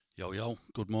Yo,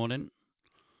 good morning.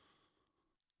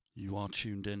 You are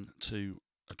tuned in to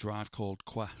A Drive Called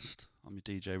Quest. I'm your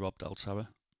DJ Rob Del Terra.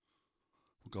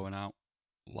 We're going out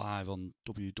live on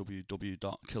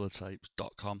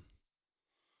www.killertapes.com.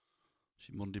 It's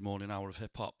your Monday morning hour of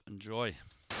hip hop. Enjoy.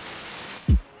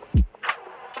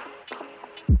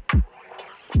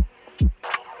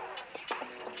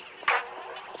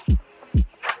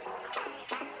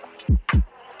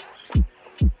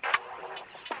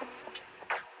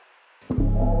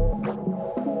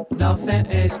 Nothing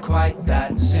is quite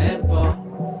that simple,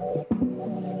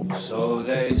 so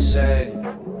they say.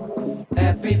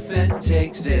 Everything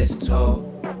takes its toll,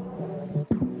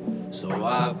 so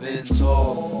I've been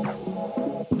told.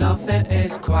 Nothing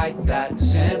is quite that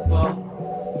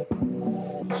simple,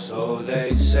 so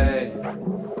they say.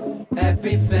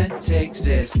 Everything takes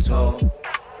its toll,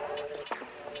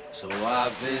 so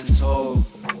I've been told.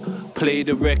 Play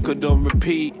the record on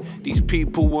repeat. These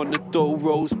people wanna throw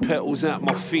rose petals at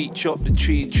my feet. Chop the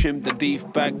trees, trim the leaf,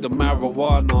 bag the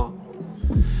marijuana.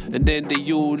 And then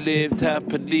they all lived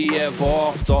happily ever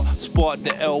after. Spark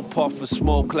the L puff and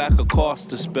smoke like a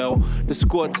caster spell. The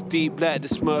squad's deep like the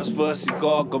Smurfs versus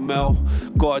Gargamel.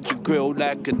 Guard your grill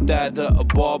like a dad at a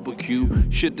barbecue.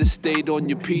 Should've stayed on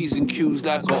your P's and Q's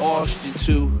like I asked you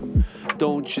to.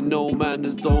 Don't you know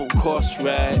manners don't cost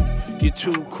right? You're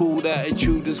too cool,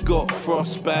 attitude has got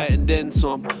frostbite and then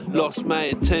some. Lost my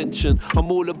attention. I'm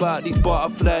all about these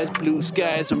butterflies, blue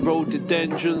skies and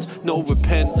rhododendrons. No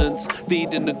repentance,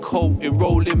 leading the cult,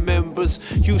 enrolling members.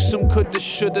 You some coulda,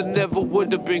 shoulda, never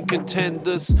woulda been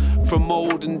contenders. From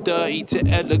old and dirty to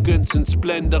elegance and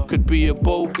splendor. Could be a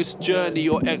bogus journey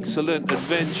or excellent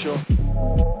adventure.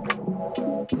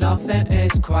 Nothing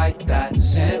is quite that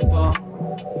simple,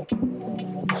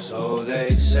 so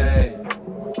they say.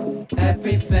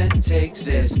 Everything takes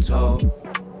its toll,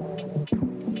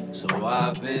 so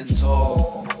I've been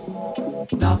told.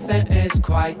 Nothing is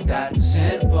quite that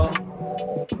simple,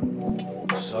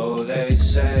 so they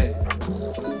say.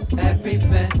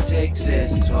 Everything takes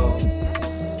its toll, so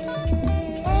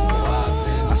I've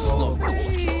been told.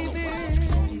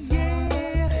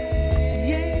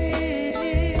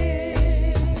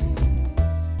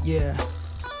 Yeah,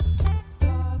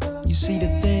 you see the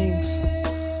things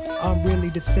aren't really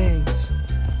the things,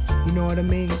 you know what I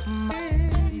mean?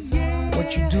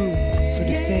 What you do for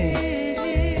the thing.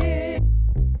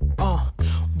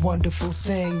 Wonderful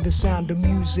thing, the sound of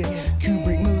music.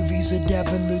 Kubrick movies, a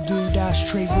devil the dude,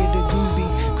 ashtray with a doobie.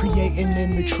 Creating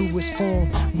in the truest form,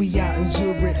 we out in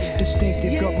Zurich.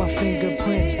 Distinctive, got my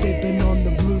fingerprints, dipping on the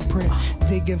blueprint.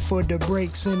 Digging for the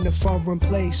breaks in the foreign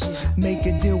place. Make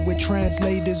a deal with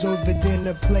translators over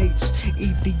dinner plates.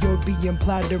 Ethiopian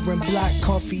platter and black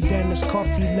coffee. Dennis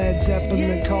Coffee, Led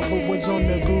Zeppelin cover was on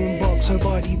the boombox. Her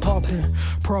body popping,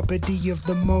 property of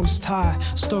the Most High.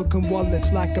 Stoking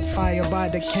wallets like a fire by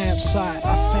the campsite.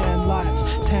 I fan lights,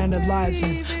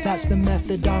 tantalizing. That's the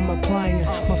method I'm applying.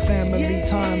 My family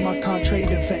time, I can't trade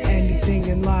it for anything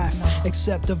in life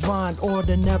except divine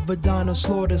order. Never dine or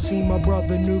slaughter. See my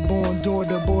brother, newborn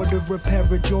daughter, border repair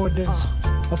of Jordans.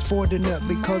 Affording it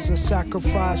because I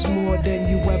sacrifice more than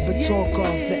you ever talk of.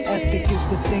 The ethic is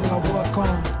the thing I work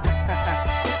on.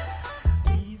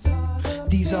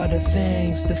 These are the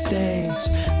things, the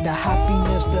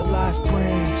happiness that life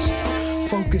brings.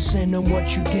 Focusing on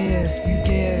what you give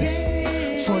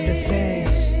for the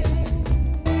things.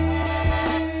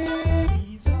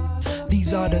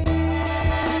 These are the things.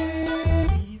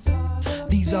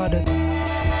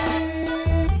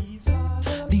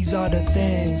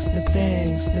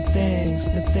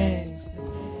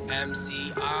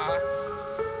 MCR,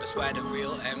 that's why the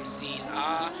real MCs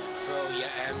are. Throw your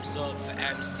M's up for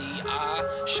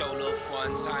MCR. Show love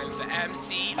one time for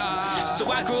MCR.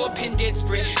 So I grew up in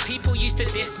Didsbury. People used to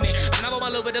diss me. And now I'm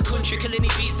all over the country, killing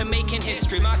these beats and making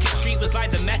history. Market Street was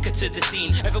like the mecca to the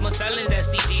scene. Everyone selling their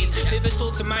CDs.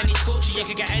 Pivotal to Mindy's culture, you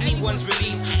could get anyone's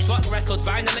release. Swap records,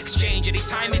 vinyl exchange, any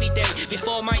time, any day.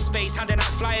 Before MySpace, handing out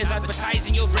flyers,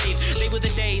 advertising your rave. They were the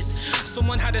days.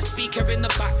 Someone had a speaker in the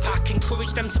backpack.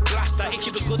 Encouraged them to blast that. If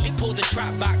you were good, they pulled the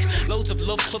trap back. Loads of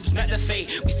love clubs met the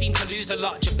fate. We seem to lose a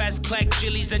lot. Jabez, Clegg,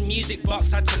 Jillies and Music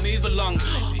Box had to move along.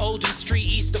 Oldham Street,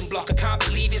 Eastern Block, I can't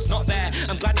believe it's not there.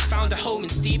 I'm glad they found a home in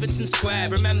Stevenson Square.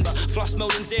 Remember, Floss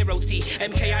Mode and Zero T,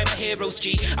 MKI my heroes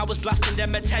G. I was blasting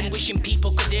them at 10, wishing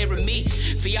people could hear me.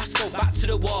 Fiasco, back to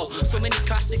the wall. So many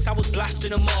classics, I was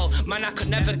blasting them all. Man, I could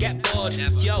never get bored.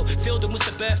 Yo, Fieldon was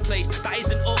the birthplace. That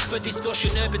isn't up for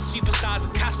discussion. Urban superstars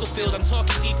at Castlefield, I'm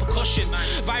talking deep percussion.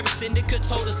 Virus Syndicate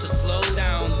told us to slow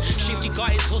down. Shifty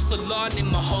got his hustle on in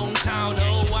my home hometown.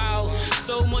 Oh wow,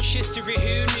 so much history,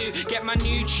 who knew? Get my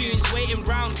new tunes waiting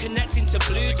round, connecting to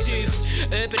Bluetooth.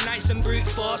 Urban nights and brute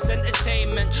force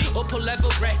entertainment, upper level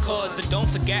records, and don't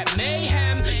forget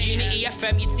mayhem. Unity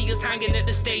FM, you'd see us hanging at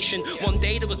the station. One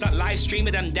day there was that live stream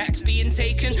of them decks being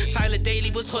taken. Tyler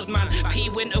Daly was Hoodman, P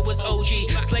Winter was OG,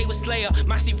 Slay was Slayer,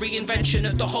 massive reinvention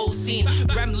of the whole scene.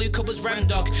 Rem Luca was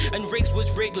Remdog, and Riggs was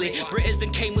Wrigley. Britters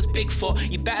and Kane was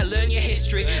Bigfoot. You better learn your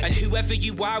history, and whoever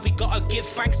you are, we gotta give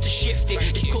thanks to Shifty.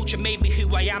 This culture made me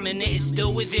who I am, and it is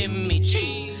still within me.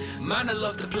 Jeez. Man, I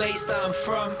love the place that I'm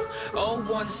from.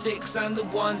 016 and the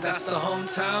one, that's the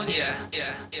hometown, yeah.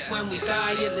 When we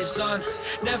die, it lives on.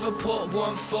 Never put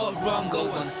one foot wrong, go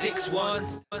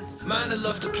 161. Man, I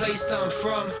love the place that I'm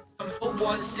from.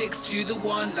 016 to the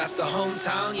one, that's the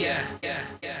hometown, yeah.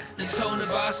 The tone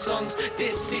of our songs,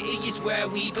 this city is where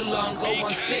we belong, go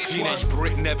 161. Teenage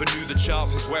Brit never knew the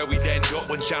chances where we'd end up.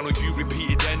 When Channel U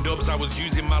repeated end-ups, I was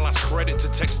using my last credit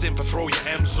to text in for throw your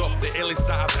M's up. The illest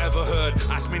that I've ever heard.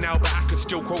 Ask me now, but I could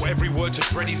still quote every word to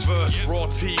Treddy's verse. Raw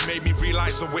T made me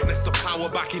realise and witness the power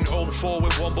back in 04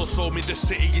 when Womble sold me the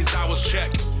city is ours,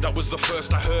 check. That was the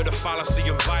first I heard of fallacy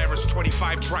and virus.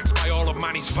 25 tracks by all of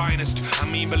Manny's finest. I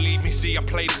mean, believe me, see, I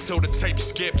played it till the tape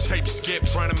skipped.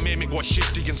 Trying to mimic what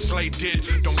Shifty and Slay did.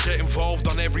 Don't get involved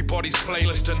on everybody's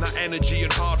playlist, and that energy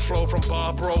and hard flow from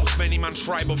Bar Bros. Many man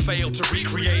tried but failed to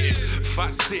recreate it.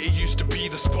 Fat City used to be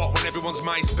the spot when everyone's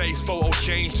MySpace photo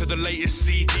changed to the latest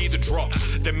CD that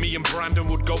dropped. Then me and Brandon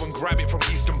would go and grab it from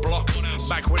Eastern Bloc.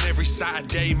 Back when every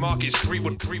Saturday Market Street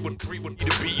would need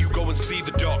a beat, you go and see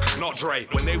the doc, not Dre.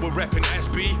 When they were repping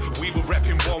SB, we were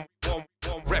repping one.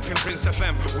 Repping Prince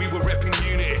FM, we were repping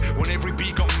Unity. When every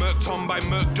beat got murked on by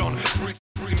Murkdon,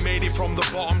 we made it from the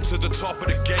bottom to the top of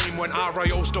the game. When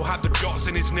RIO still had the dots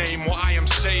in his name. What I am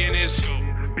saying is,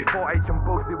 before H and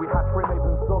Bugsy, we had Trim and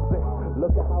Subs it.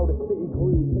 Look at how the city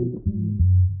grew.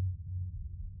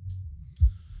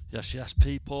 Yes,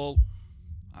 people.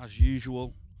 As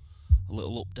usual, a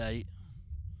little update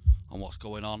on what's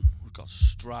going on. We've got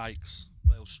strikes,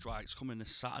 rail strikes coming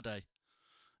this Saturday.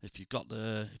 If you get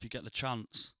the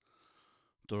chance,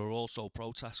 there are also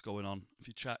protests going on. If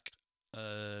you check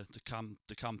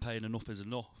the campaign Enough is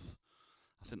Enough,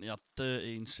 I think they had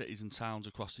 13 cities and towns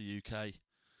across the UK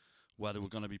where there were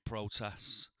going to be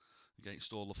protests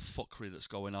against all the fuckery that's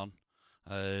going on.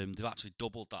 They've actually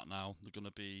doubled that now. They're going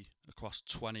to be across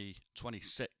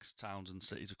 26 towns and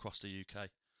cities across the UK.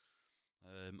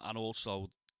 And also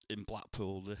in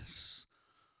Blackpool it's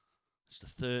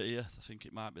the 30th, I think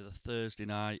it might be the Thursday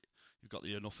night. You've got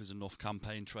the Enough is Enough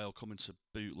campaign trail coming to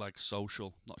Bootleg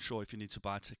Social. Not sure if you need to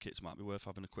buy tickets, might be worth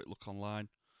having a quick look online.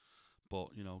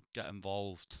 But, get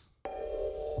involved.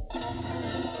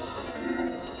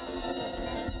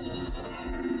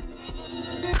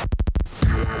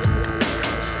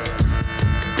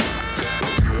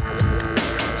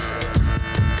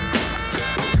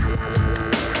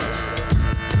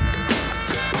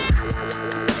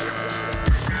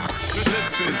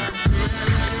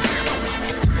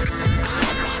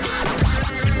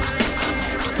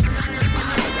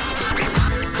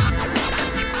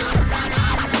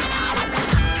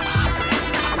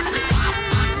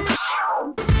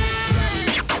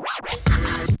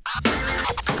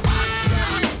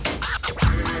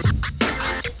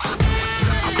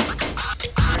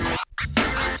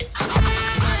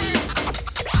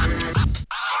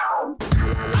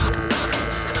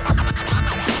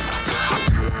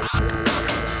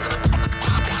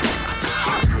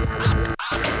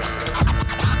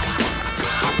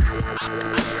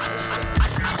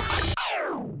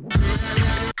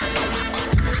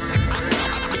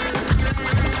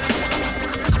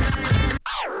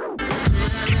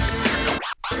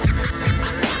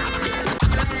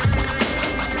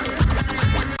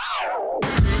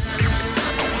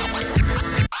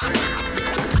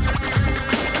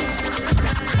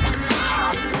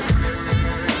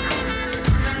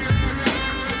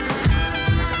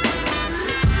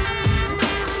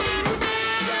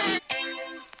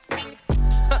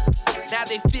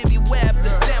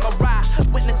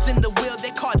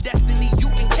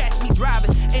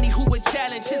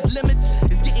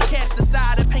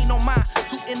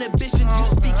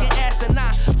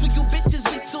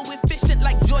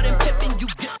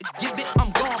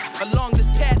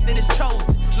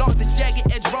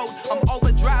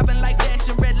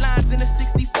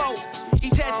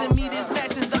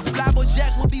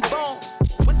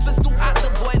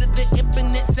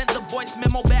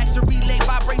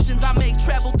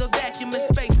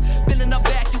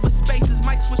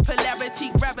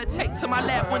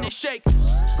 When it shake,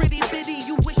 pretty bitty,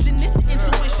 you wishing this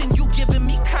intuition you giving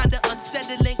me kinda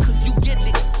unsettling, cause you get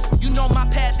it. You know my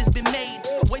path is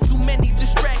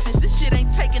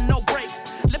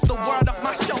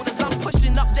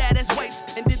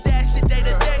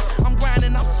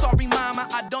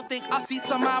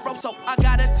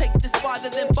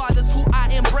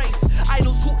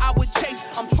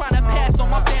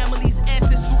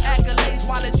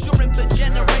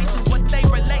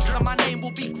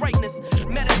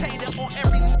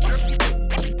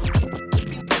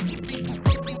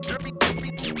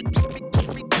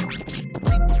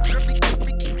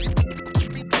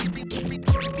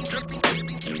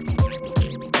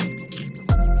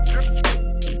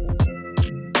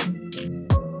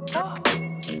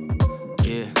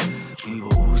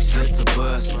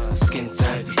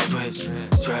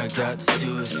out the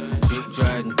sewers, drip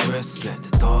dried and dressed. Let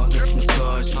the darkness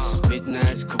massage us,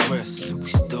 midnight's caress. We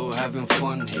still having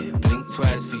fun here, blink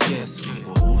twice for yes.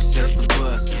 We're all set to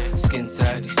burst, skin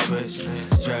tightly stretched.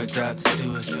 Dragged out the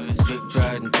sewers, drip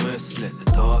dried and dressed. Let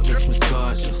the darkness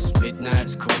massage us,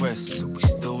 midnight's caress. We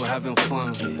still having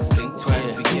fun here, blink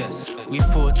twice for yes. We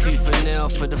fought tooth and nail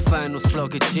for the final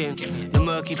slug of gin. The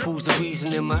murky pools of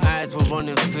reason in my eyes were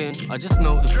running thin. I just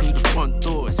melted through the front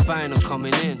door, it's fine, I'm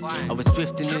coming in. I was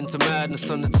drifting into madness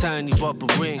on a tiny rubber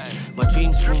ring. My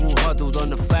dreams were all huddled on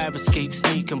the fire escape,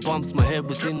 sneaking bumps. My head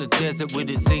was in the desert with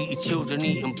its 80 children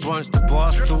eating brunch. The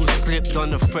bar stool slipped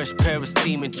on a fresh pair of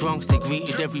steaming drunks. They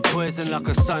greeted every poison like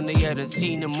a son they hadn't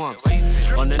seen in months.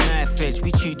 On the knife edge,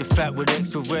 we chewed the fat with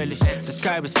extra relish. The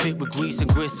sky was fit with grease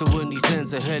and gristle and these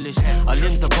ends are hellish. Our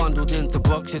limbs are bundled into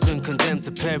boxes and condemned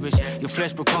to perish. Your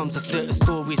flesh becomes a set of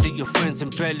stories that your friends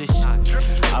embellish.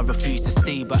 I refuse to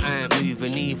stay, but I ain't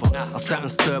moving either. I sat and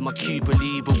stirred my Cuban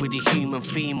Libre with a human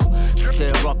femur.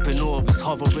 Stare up in awe, it's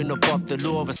hovering above the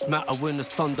law. A smatter when the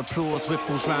thunder applause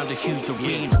ripples round a huge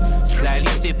arena.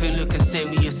 Slightly sipping, looking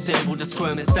semi-assembled. The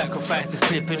squirming sacrifice is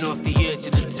slipping off the edge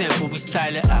of the temple. We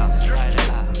style it out.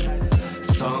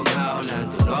 Somehow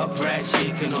landing upright,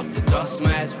 shaking off the dust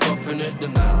mites, frothing at the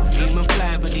mouth. Human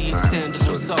fly with the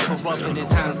extendable sucker, rubbing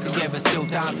his hands together, still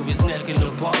down to his neck in the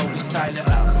bottle. We style it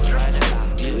out.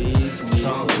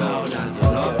 Somehow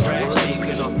landing upright,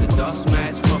 shaking off the dust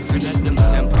mites, frothing at the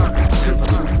mouth. Triple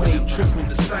the weight, triple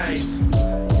the size.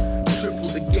 Triple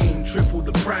the game, triple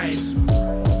the prize.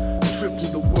 Triple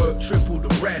the work, triple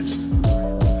the rest.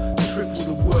 Triple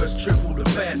the worst, triple the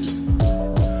best.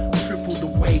 Triple the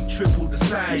weight, triple the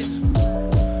size.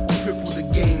 Triple the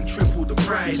game, triple the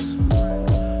prize.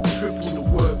 Triple the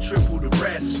work, triple the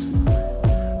rest.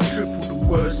 Triple the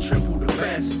worst, triple the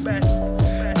best.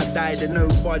 I died and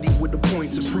nobody with a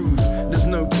point to prove. There's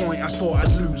no point, I thought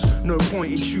I'd lose. No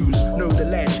point in shoes, know the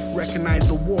ledge. Recognize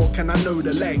the walk and I know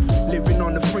the legs. Living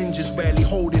on the fringes, barely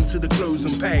holding to the clothes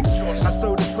and pegs. I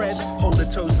sew the threads, hold the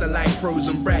toaster like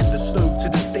frozen bread. The stove to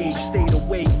the stage, stayed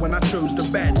awake when I chose the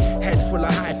bed. Head full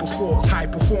of hyper thoughts, high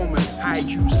performance. High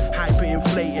juice, hyper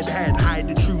inflated head. Hide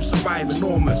the truth, survive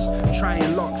enormous.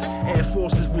 Trying locks, air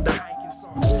forces with the hiking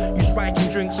socks. You spiking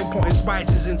drinks and putting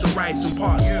spices into rice and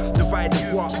pots. Divide the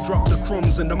guap, drop the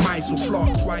crumbs and the mice will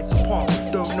flock twice apart.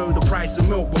 Don't know the price of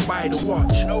milk, but buy the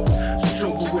watch.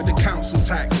 Struggle with the council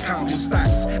tax, counting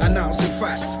stacks, announcing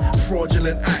facts,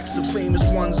 fraudulent acts. The famous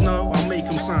ones know I'll make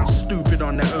them sound stupid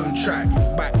on their own track.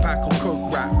 Backpack or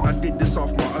coke rap, I did this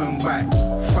off my own back.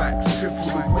 Facts, triple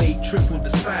the weight, triple the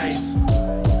size.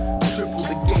 Triple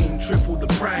the game, triple the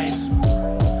prize.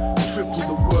 Triple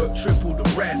the work, triple the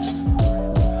rest.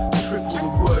 Triple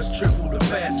the worst, triple the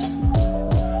best.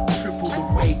 Triple the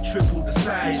weight, triple the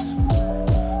size.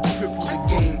 Triple the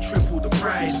game, triple the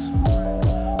prize.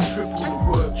 Triple the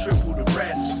work, triple the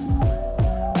rest.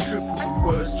 Triple the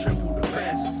worst, triple the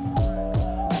best.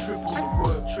 Triple the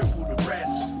work, triple the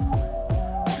rest.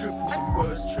 Triple the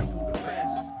worst, triple the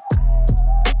best.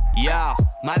 Yeah,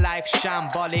 my life's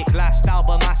shambolic. Last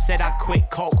album I said I quit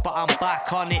coke, but I'm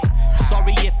back on it.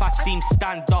 Sorry if I seem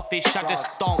standoffish, I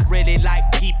just don't really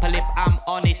like people if I'm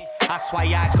honest. That's why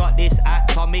I got this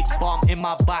atomic bomb in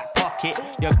my back pocket.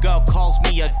 Your girl calls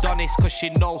me Adonis cause she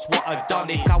knows what a done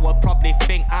is. I would probably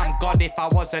think I'm God if I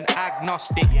wasn't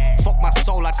agnostic. Fuck my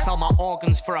soul, I'd sell my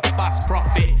organs for a fast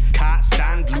profit. Can't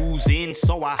stand losing,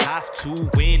 so I have to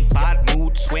win. Bad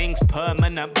mood swings,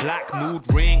 permanent black mood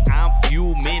ring. I'm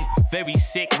fuming, very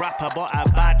sick rapper but a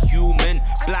bad human.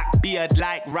 Black beard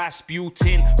like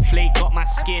Rasputin, flake got my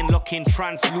skin looking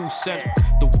translucent.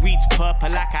 The weed's purple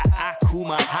like a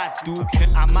Akuma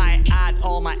Hadouken. I might add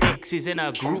all my exes in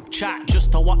a group chat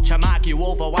just to watch them argue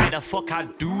over why the fuck I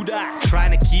do that.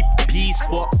 Trying to keep peace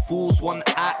but fools want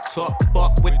to act up.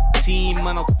 Fuck with the team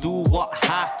and I'll do what I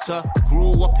have to.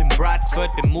 Grew up in Bradford,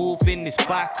 been moving this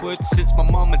backwards since my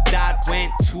mum and dad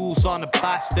went tools on a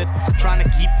bastard. Trying to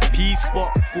keep peace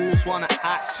but fools want to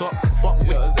act up. Fuck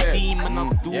with the team and I'll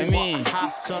do what I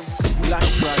have to.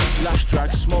 Lash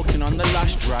drag, smoking on the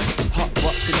lash drag. Hot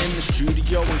boxing in the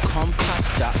studio and come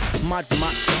past that. Mad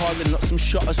Max calling up some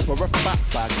shotters for a fat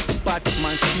bag. Bad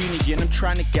man tuning in, I'm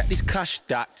trying to get this cash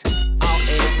stacked. Out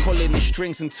here pulling the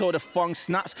strings until the thong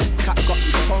snaps. Cat got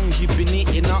your tongue, you've been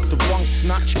eating out the wrong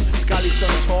snatch. Scally's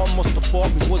on tour, must have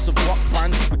thought we was a rock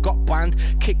band. We got banned,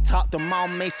 kicked out the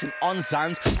Mount Mason on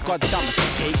Zans. Goddamn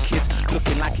escape kids,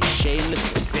 looking like it's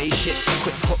shameless, but say shit.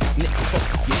 Quick hook, snip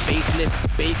tuck, your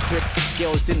facelift, bake crib.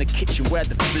 Scales in the kitchen where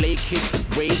the flake is.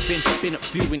 Raving, been up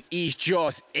doing East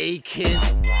Jaws, aching.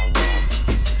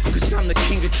 Cause I'm the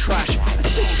king of trash. I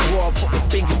say it's raw, but my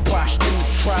fingers bashed in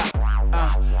the trap.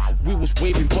 We was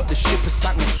waving, but the ship has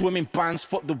sank. No swimming bands,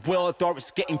 fuck the world, or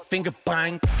it's getting finger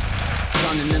banged.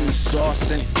 Drowning in the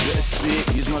sauce, and it's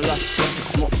bittersweet. Use my last breath to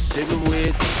smoke a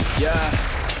cigarette. Yeah,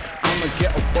 I'ma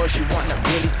get a boy, she want that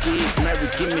really deep. Mary,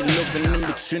 give me loving in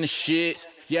between the sheets.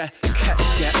 Yeah,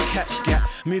 cat scat,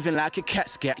 moving like a cat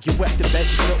scat. You wet the bed,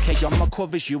 you okay on my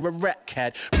covers, you a wreck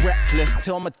head. Reckless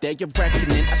till my day, you're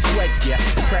reckoning, I swear, yeah.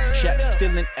 Crack check,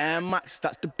 still in Air Max,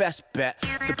 that's the best bet.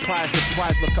 Surprise,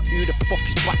 surprise, look at who the fuck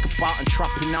is back about and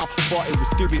trapping out. Thought it was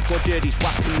doing good, he's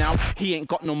rapping now. He ain't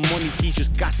got no money, he's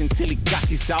just gassing till he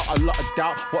gasses out. A lot of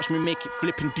doubt, watch me make it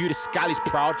flip and do the scally's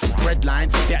proud. Breadline,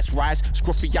 debts rise,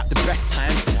 scruffy at the best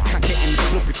time. Can't get in the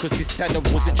club because they said I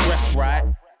wasn't dressed right.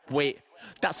 Wait.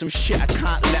 That's some shit I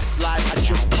can't let slide. I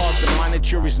just called the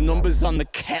manager, his number's on the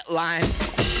cat line.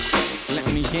 Let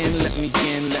me in, let me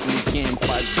in, let me in.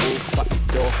 Bad boy, fuck the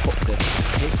door, fuck the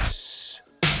hicks.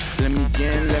 Let me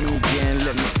in, let me in,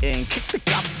 let me in. Kick the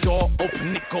gap door,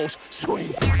 open it goes,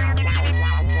 swing.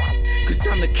 Cause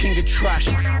I'm the king of trash.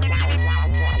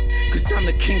 Cause I'm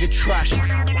the king of trash.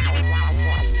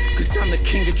 Cause I'm the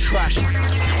king of trash.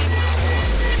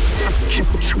 I'm the king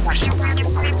of trash.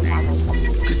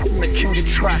 Cause I'm the king of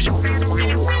trash. Cause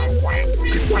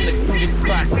I'm the king of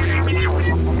trash. I'm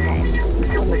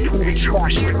the king of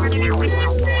trash.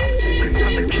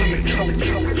 I'm the king of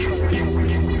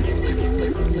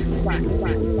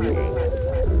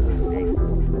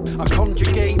I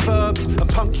conjugate verbs and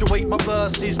punctuate my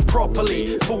verses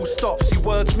properly. Full stops, see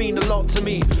words mean a lot to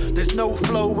me. There's no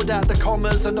flow without the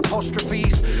commas and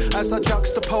apostrophes. As I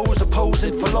juxtapose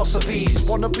opposing philosophies.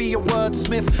 Wanna be a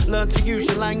wordsmith, learn to use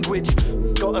your language.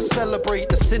 Gotta celebrate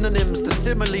the synonyms, the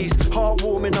similes.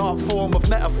 Heartwarming art form of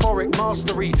metaphoric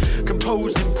mastery.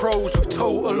 Composing prose with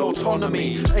total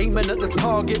autonomy. Aiming at the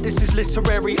target, this is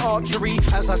literary archery.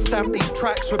 As I stamp these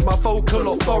tracks with my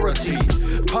vocal authority.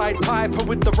 Pied Piper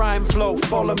with the rhyme flow,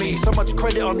 follow me. So much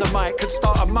credit on the mic could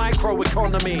start a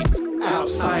microeconomy.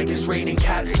 Outside it's raining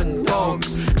cats and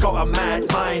dogs. Got a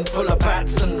mad mind full of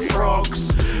bats and frogs.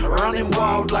 Running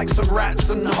wild like some rats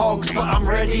and hogs. But I'm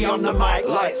ready on the mic,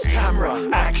 lights, camera,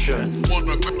 action.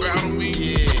 Wanna battle me?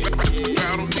 Yeah.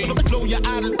 Battle me? Blow you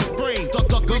out of the brain.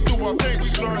 We do our thing,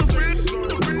 son.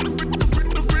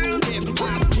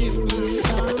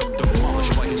 Demolish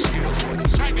fighting skills.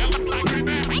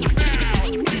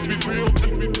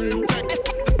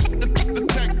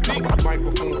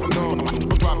 Microphone phenomenal.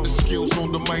 Drop the skills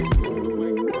on the mic.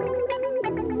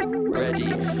 Ready.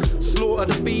 Slaughter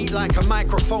the beat like a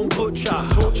microphone butcher.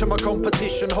 Torture my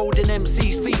competition, holding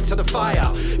MC's feet to the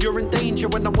fire. You're in danger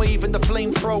when I'm waving the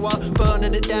flamethrower,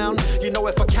 burning it down. You know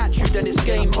if I catch you, then it's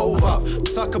game over.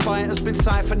 Sucker bite has been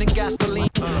siphoning gasoline.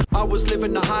 I was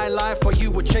living the high life while you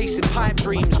were chasing pipe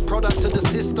dreams. Product of the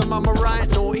system, I'm a right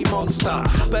naughty monster.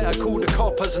 Better call the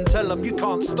coppers and tell them you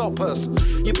can't stop us.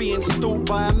 You're being stalked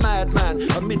by a madman,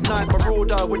 a midnight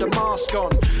marauder with a mask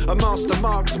on. A master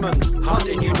marksman,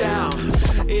 hunting you down,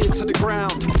 ear to the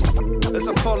ground. As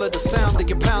I follow the sound of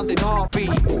your pounding heartbeat,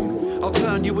 I'll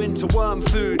turn you into worm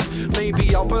food.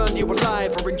 Maybe I'll burn you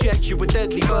alive or inject you with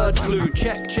deadly bird flu.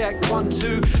 Check, check, 1,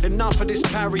 2, enough of this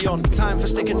carry on. Time for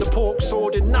sticking the pork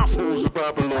sword, enough halls of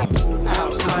Babylon.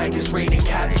 Outside it's raining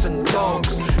cats and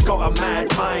dogs. Got a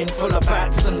mad mind full of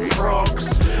bats and frogs.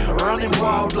 Running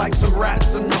wild like some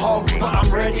rats and hogs. But I'm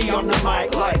ready on the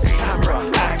mic, lights, camera,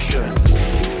 action.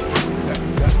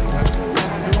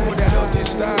 Everyone that dirty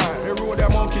style, everyone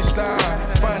that monkey style.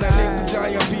 Find a lick the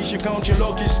giant piece, you count your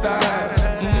lucky stars.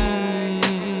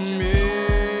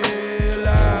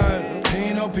 Yeah,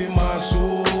 pain up in my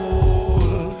soul,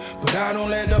 but I don't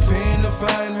let the pain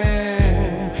define me.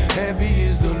 Heavy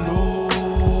is the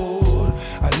load.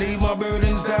 I lay my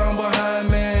burdens down behind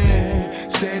me,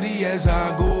 steady as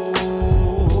I go.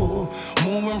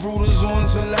 Moving through the zone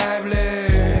so lively,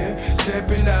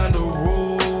 stepping down the road.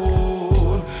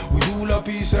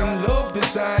 Peace and love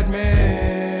beside me,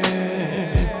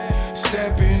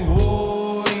 stepping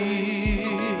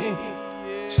holy,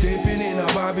 stepping in a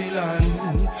Babylon.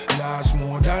 Last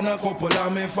more than a couple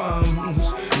of me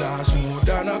fams, last more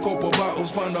than a couple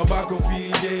bottles on the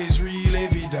battlefield. Yeah, it's real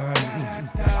evident.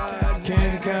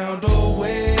 Can't count the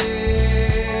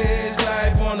ways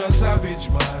life on a savage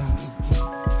man.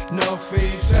 No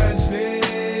fakes and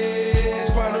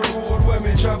snares on the road where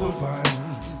me travel by.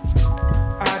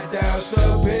 That's the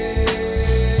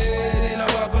pain in a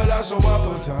buckle of some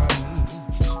apple time.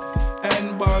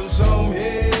 And bang some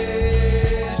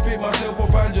haze, pick myself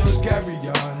up and just carry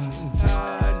on.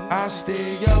 I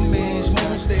stay amazed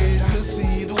most days to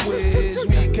see the ways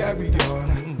we carry on.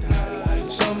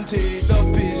 Some take the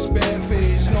piss, bare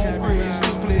face, no grace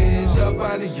to place up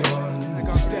at the yawn.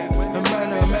 The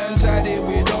man of man's had it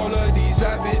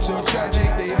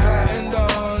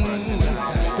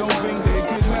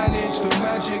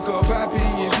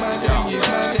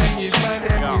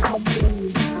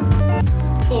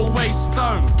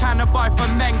wanna buy for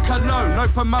men cologne.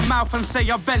 Open my mouth and say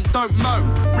I vent, don't moan.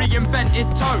 Reinvented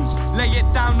tones, lay it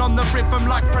down on the rhythm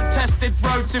like protested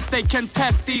roads if they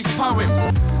contest these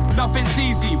poems. Nothing's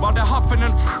easy while they're huffing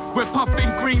and we're puffing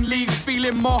green leaves,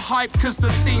 feeling more hype cause the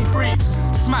scene breathes.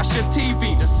 Smash your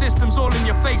TV, the system's all in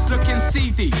your face looking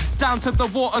seedy. Down to the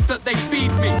water that they feed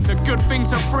me, the good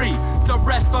things are free. The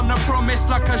rest on a promise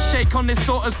like a sheikh on his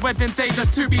daughter's wedding day.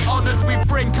 Just to be honoured, we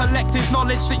bring collective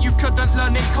knowledge that you couldn't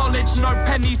learn in college. No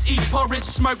pennies, eat porridge,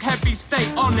 smoke heavy, stay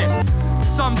honest.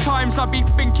 Sometimes I be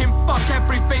thinking fuck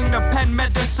everything. The pen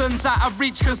medicine's out of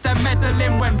reach cause they're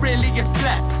meddling when really it's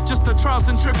blessed. Just the trials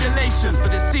and tribulations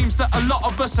that it seems that a lot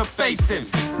of us are facing.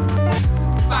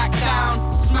 Back down,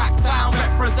 smackdown,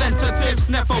 representatives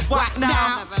never whack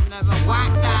now. Never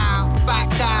whack now. Back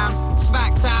down,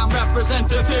 smackdown,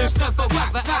 representatives never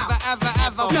whack now.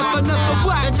 Never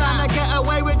whack. They're trying to get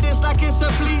away with this like it's a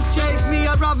police chase. Me,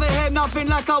 I'd rather hear nothing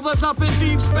like I was up in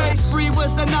deep space. 3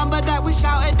 was the number that we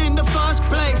shouted in the first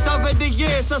place. Over the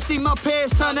years, I see my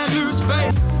peers turn and lose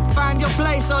faith. Find your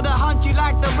place or they hunt you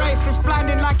like the Wraith. It's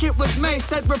blinding like it was May.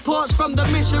 Said reports from the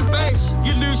mission base.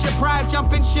 You lose your pride,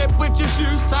 jumping ship with your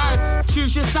shoes tied.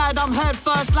 Choose your side, I'm head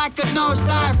first like a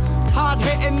nosedive. Hard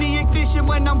hitting the ignition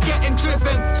when I'm getting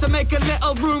driven. So make a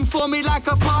little room for me like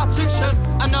a partition.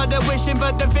 I know they're wishing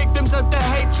but the victims of their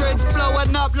hatreds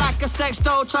blowing up like a sex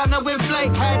doll trying to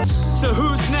inflate heads. So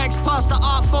who's next? Pass the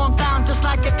art form down just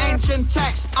like an ancient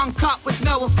text. Uncut with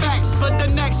no effects. For the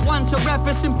next one to rep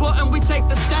it's important we take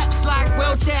the steps like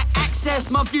wheelchair access.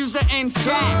 My views are in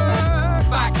check.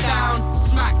 Back down,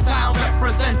 smackdown,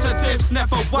 representatives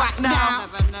never whack now.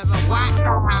 Never whack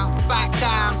now. Back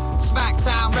down,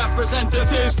 smackdown,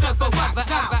 representatives never whack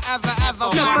now. Never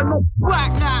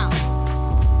whack now.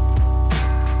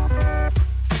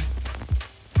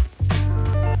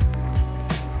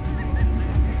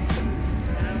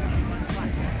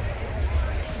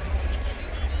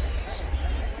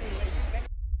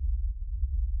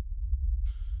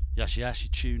 Yes, you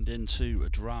tuned into A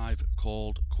Drive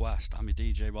Called Quest. I'm your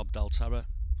DJ Rob Del Terra.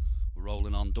 We're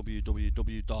rolling on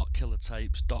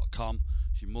www.killertapes.com.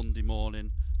 It's your Monday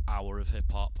morning hour of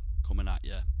hip hop coming at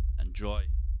you. Enjoy.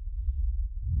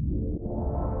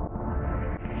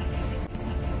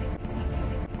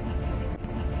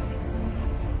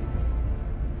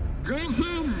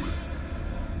 Gotham,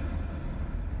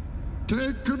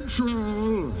 take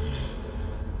control.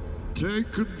 Take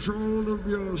control of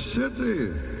your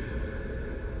city.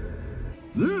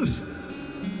 This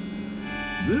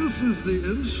is the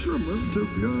instrument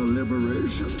of your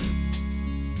liberation.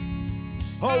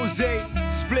 Jose,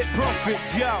 split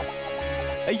profits, yo.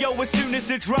 Hey yo, as soon as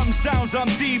the drum sounds, I'm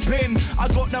deep in. I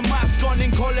got the mask on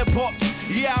and collar popped.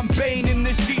 Yeah, I'm Bane in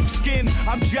the sheepskin.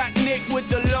 I'm Jack Nick with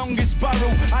the longest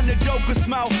barrel. And the Joker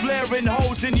smile flaring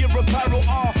holes in your apparel.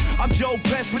 I'm Joe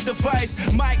Best with the vice.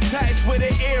 Mike Tice with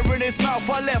an ear in his mouth.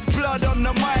 I left blood on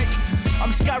the mic.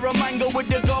 I'm Scaramanga with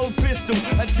the gold pistol.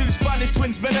 And 2 Spanish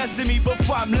twins molesting me, but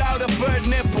fam, louder third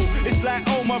nipple. It's like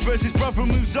Omar versus Brother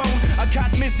Muzone. I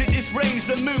can't miss it, this range,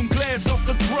 the moon glares off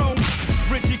the chrome.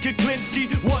 Richie Kuklinski,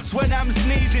 watch when I'm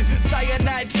sneezing.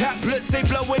 Cyanide caplets, they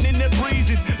blowing in the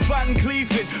breezes. Van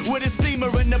Cleefing with a steamer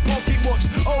and the pocket watch.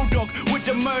 O-Dog with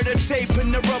the murder tape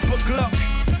and the rubber Glock.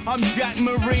 I'm Jack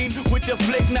Marine with the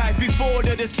flick knife. Before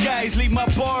the disguise, leave my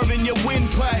bar in your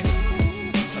windpipe.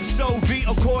 I'm so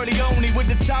Vito Corleone with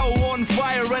the tower on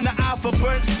fire and the alpha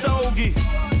burnt stogie.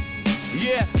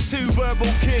 Yeah, 2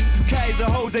 verbal kick. Kaiser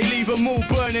Jose, leave them all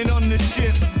burning on the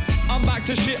ship. I'm back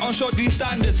to shit on shoddy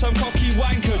standards. Some cocky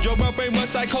wanker, Joe my brain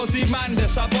works like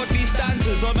Ozymandias. I body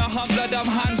stanzas on a hump blood, I'm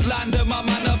Hans Lander. My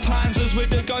man of panzers with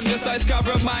the gun just like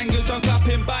Scaramangers. I'm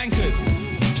clapping bankers.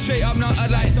 Straight up nutter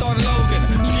like Don Logan.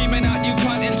 Screaming out you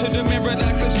cunt into the mirror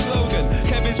like a slogan.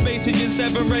 Kevin Spacey in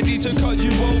 7 ready to cut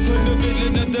you open. The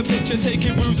villain of the picture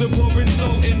taking moves and pouring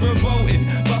salt in, revolting.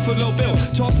 Buffalo Bill,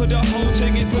 top of the whole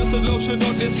thing. It puts the lotion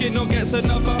on the skin or gets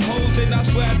another hose in. I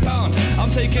swear down,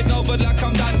 I'm taking over like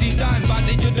I'm Dandy Dan.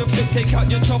 Banding you the fit, take out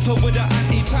your chopper with an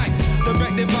anti-tank.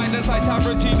 Directed violence like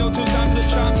Tarantino, 2 times the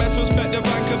champ. Best respect the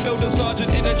rank and build a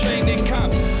sergeant in a training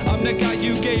camp. I'm the guy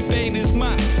you gave Bane his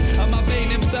mask. I'm a Bane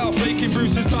himself, breaking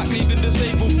Bruce's back, leaving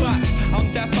disabled bats.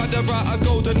 I'm deaf by the right, a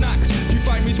golden axe. You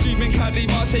find me screaming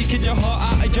Kalima, taking your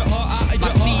heart out of your heart out of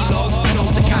your heart. I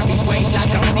know to carry weight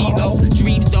like I'm zero.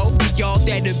 Dreams though, we all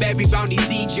dead and buried round these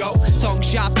seeds, yo. Tongue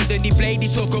sharper than the blade he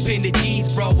took up in the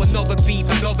jeans, bro. Another beef,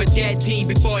 another dead team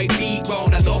before it be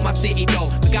grown. I love my city though,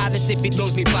 regardless if it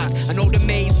knows me back. I know the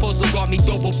maze puzzle got me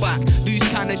double back. Loose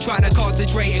cannon trying to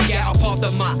concentrate and get up off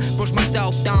the mat. Brush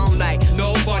myself down like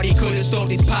nobody could have stopped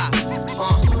this path.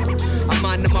 I'm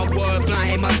under my word,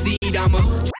 planting my seed. I'm a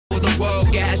the world,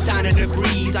 get a tan in the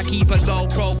breeze. I keep a low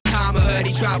profile. I heard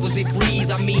he travels in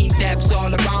breeze. I mean depths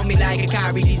all around me like I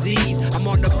carry disease. I'm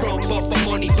on the front foot for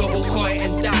money, double cut it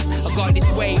and that. I got this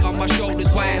weight on my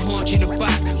shoulders, why I'm hunching the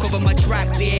back. Cover my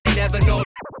tracks, they ain't never know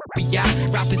react.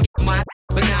 Rappers get mad,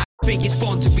 but now I think it's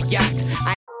fun to react.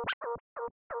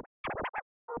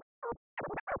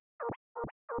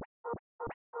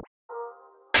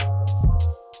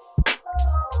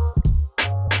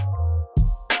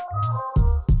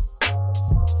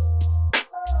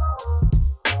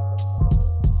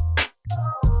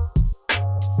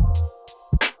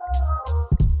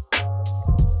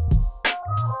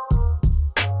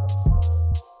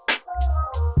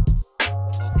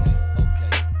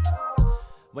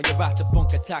 When you're at the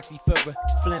bunker, taxi for a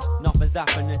flimp, nothing's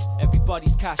happening.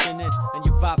 Everybody's cashing in and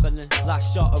you're babbling.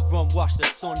 Last shot of rum, watch the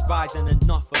sun rising and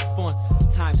not for fun.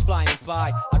 Time's flying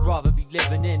by, I'd rather be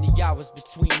living in the hours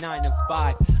between 9 and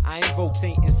 5. I ain't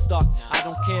rotating stock, I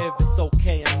don't care if it's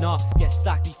okay or not. Get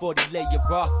sacked before they lay you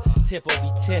off. Tip or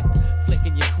be tip,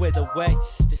 flicking your quid away.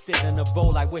 This isn't a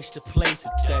role I wish to play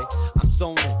today. I'm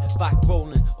zoning, back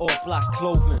rolling, all black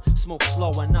clothing. Smoke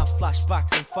slow and not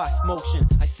flashbacks in fast motion.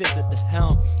 I sit at the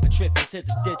helm, I trip into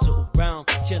the digital realm.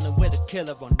 Chilling with a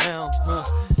killer on now.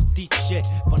 Deep shit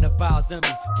from the bowels of me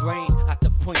brain. At the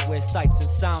point where sights and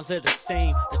sounds are the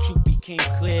same. The truth became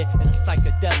clear in a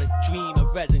psychedelic dream.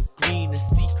 A red and green, a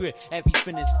secret.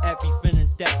 Everything is everything.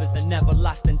 Endeavors an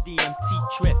everlasting DMT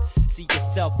trip. See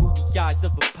yourself through the eyes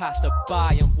of a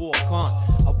passerby and walk on.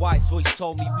 A wise voice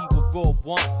told me we were all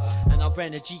one, and our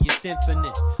energy is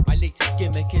infinite. My latest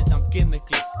gimmick is I'm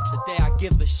gimmickless. The day I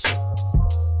give a shit.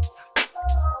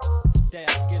 The day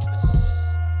I give a shit.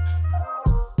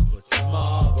 But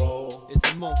tomorrow is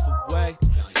a month away.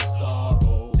 Giant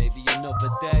sorrow. Maybe another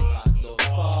day. Bad luck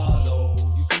follow.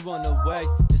 You can run away.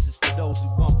 This is for those who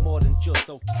want more than just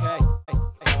okay.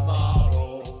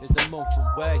 Tomorrow is a month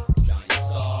away. Giant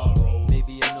sorrow.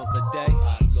 Maybe another day.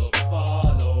 Bad luck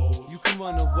follow. You can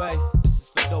run away. This is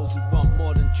for those who want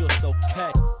more than just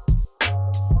okay.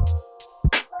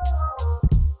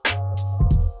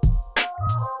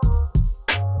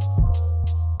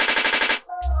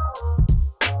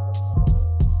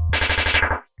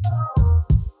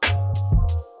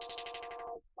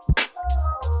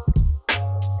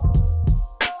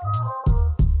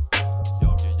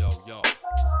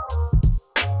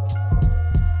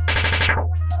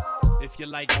 You're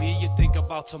like me, you think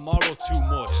about tomorrow too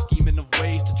much. Scheming of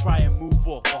ways to try and move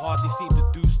up, but hardly seem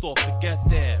to do stuff to get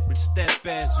there. Instead,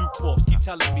 bear zoop puffs. Keep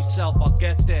telling myself I'll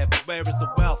get there, but where is the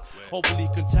wealth? Overly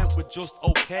content with just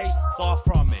okay? Far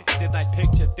from it. Did I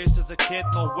picture this as a kid?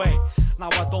 No way. Now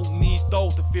I don't need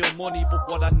dough to feel money, but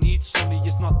what I need, Sonny,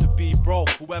 is not to be broke.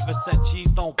 Whoever said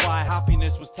cheese don't buy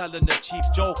happiness was telling a cheap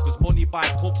joke, cause money buys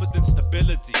comfort and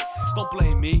stability. Don't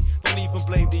blame me, don't even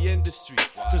blame the industry,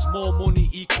 cause more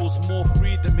money equals more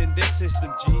freedom in this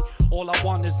system, G. All I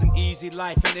want is an easy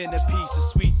life and inner peace, a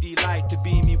sweet delight to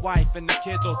be me wife and a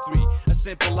kid or 3. A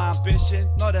simple ambition,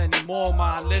 not anymore,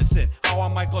 man. Listen, how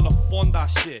am I gonna fund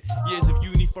that shit? Years of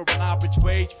uni for an average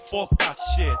wage, fuck that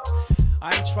shit.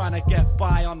 I ain't trying to get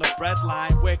by on the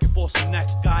breadline, working for some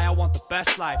next guy. I want the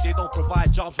best life. They don't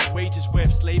provide jobs with wages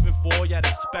worth slaving for. Yet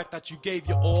expect that you gave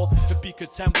your all to be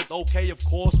content with okay, of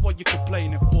course. What you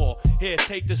complaining for? Here,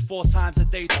 take this 4 times a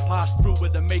day to pass through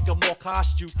it and make a more car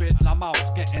stupid. And I'm out, it's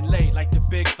getting late like the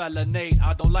big fella Nate.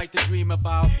 I don't like to dream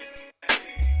about.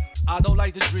 I don't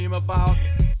like to dream about.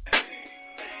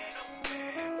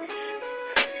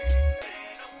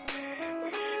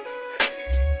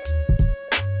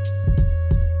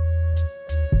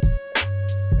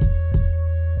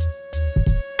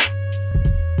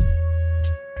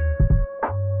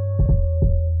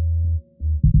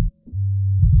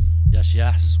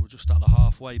 Yes, we're just at the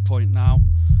halfway point now.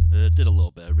 Did a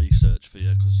little bit of research for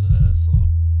you because I thought,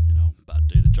 better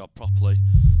do the job properly.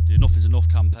 The Enough is Enough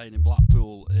campaign in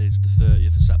Blackpool is the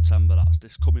 30th of September. That's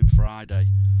this coming Friday.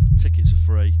 Tickets are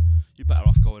free. You're better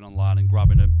off going online and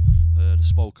grabbing them. The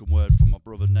spoken word from my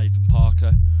brother Nathan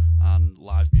Parker and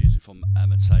live music from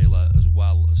Emma Taylor, as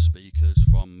well as speakers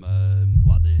from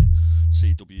like the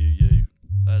CWU,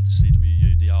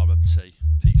 the RMT,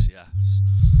 PCS,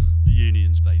 the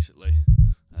unions basically.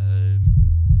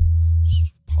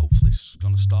 Hopefully it's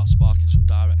going to start sparking some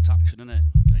direct action, innit,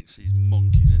 against these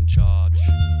monkeys in charge.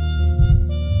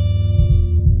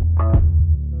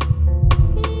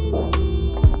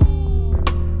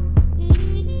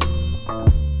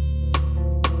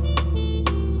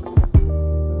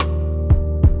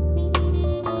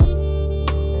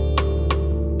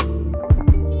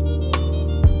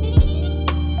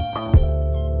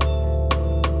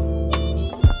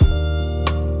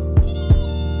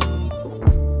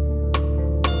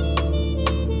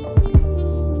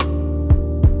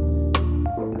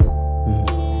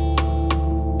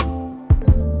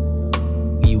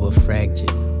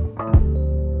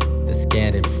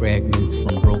 scattered fragments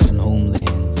from broken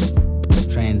homelands,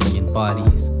 transient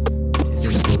bodies,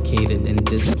 dislocated and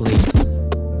displaced.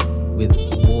 With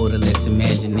borderless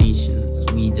imaginations,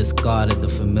 we discarded the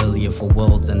familiar for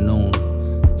worlds unknown,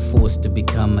 forced to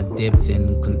become adept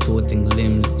in contorting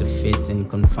limbs to fit in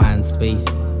confined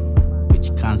spaces,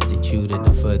 which constituted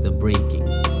a further breaking.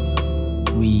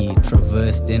 We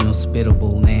traversed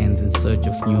inhospitable lands in search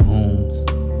of new homes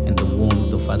and the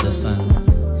warmth of other suns.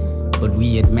 But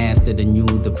we had mastered anew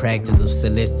the practice of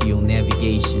celestial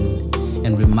navigation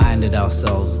and reminded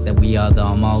ourselves that we are the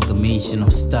amalgamation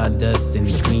of stardust and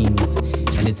dreams,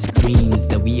 and it's dreams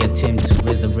that we attempt to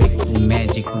resurrect through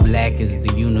magic black as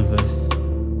the universe.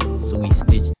 So we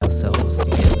stitched ourselves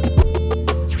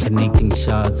together, connecting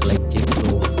shards like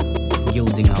jigsaws,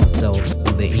 gilding ourselves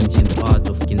through the ancient art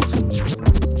of kintsugi,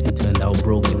 and turned our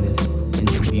brokenness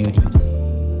into beauty.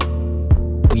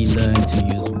 We learned to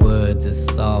use words as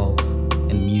salve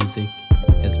and music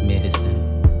as medicine.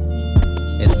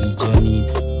 As we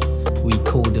journeyed, we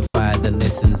codified the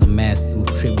lessons amassed through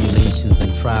tribulations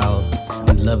and trials,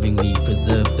 and lovingly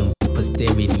preserved them for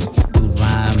posterity through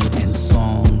rhyme and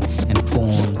song and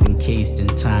poems encased in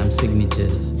time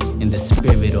signatures in the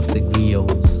spirit of the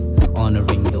griots,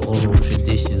 honoring the oral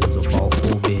traditions of our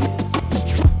forebears.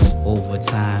 Over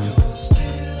time,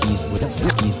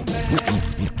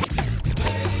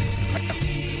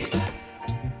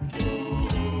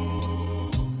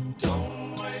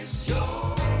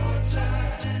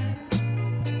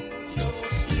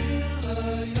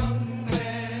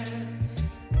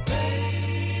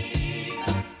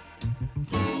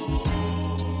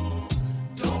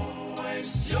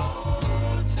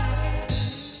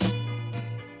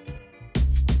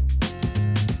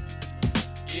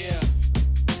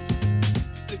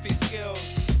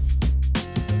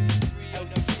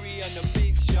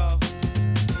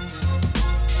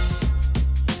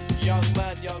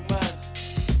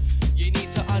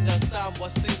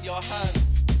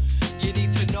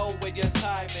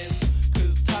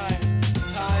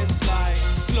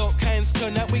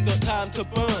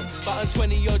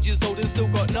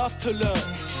 to learn.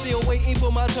 Still waiting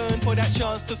for my turn for that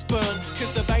chance to spurn.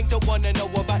 Cause the bank don't wanna know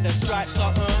about the stripes I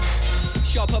earn.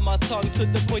 Sharpen my tongue to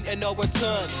the point of no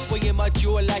return. Swinging my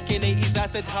jaw like an 80s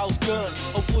acid house gun.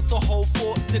 I'll put the whole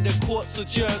fort to the court's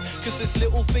adjourn. Cause this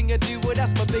little thing I do, well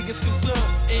that's my biggest concern.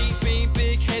 Ain't been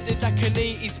big-headed like an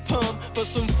 80s perm, but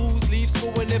some fools leave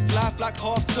school and live life like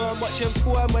half term. Watch them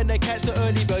squirm when they catch the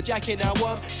early bird jacking our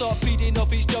worm. Start feeding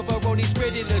off each other, only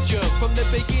spreading the germ. From the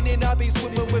beginning I've been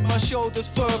swimming with my shoulders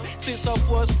firm. Since I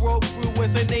first broke through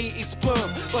as an 80s sperm.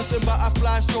 Busting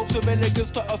butterfly strokes with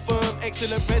elegance to affirm.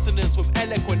 Excellent resonance with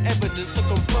eloquent evidence to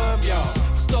confirm, yo.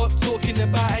 Stop talking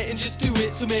about it and just do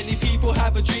it. So many people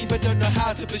have a dream but don't know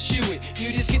how to pursue it.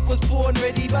 Knew this kid was born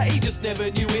ready but he just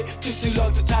never knew it. Took too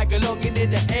long to tag along and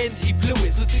in the end he blew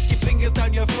it. So stick your fingers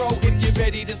down your throat if you're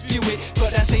ready to spew it.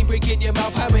 But that same brick in your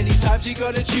mouth, how many times you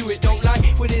gonna chew it? Don't like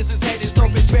when it's his head,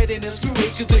 stop it spreading and screw it.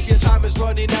 Cause if your time is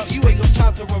running out, you ain't got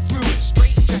time to run through it.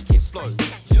 Straight jacket flow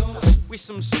with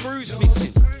some screws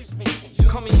missing.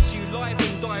 Coming to you live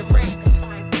and direct.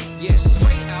 Yeah,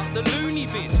 straight out the loony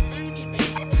bin.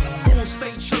 Raw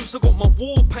stage shows, I got my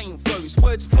war paint flows.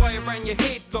 Words fly around your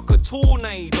head like a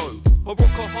tornado. I rock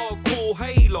a hardcore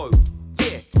halo.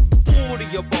 Yeah, 40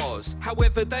 your bars,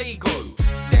 however they go.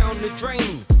 Down the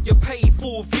drain, you pay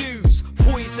for views.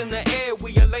 Poison the air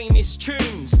with your lamest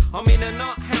tunes. I'm in a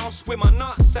nut house with my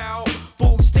nuts out.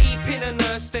 Balls deep in a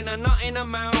nurse, then a nut in a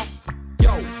mouth.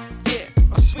 Yo, yeah,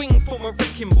 I swing from a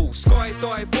wrecking ball.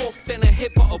 Skydive off, then a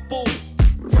hip at a ball.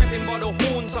 Grabbing by the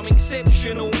horns, I'm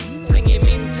exceptional. Fling him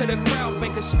into the crowd,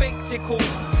 make a spectacle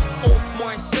of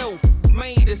myself.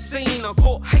 Made a scene, I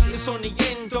got haters on the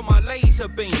end of my laser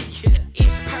beam.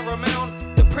 It's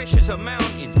paramount, the pressures are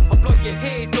mounting. I blow your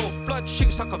head off, blood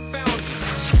shoots like a fountain.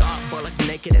 Start bollock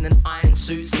naked in an iron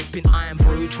suit, sipping iron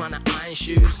brew, trying to iron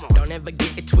shoes. Don't ever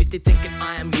get it twisted thinking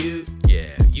I am you.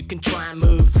 Yeah, you can try and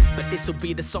move, but this'll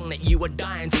be the song that you are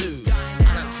dying to.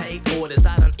 I don't take orders,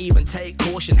 I don't even take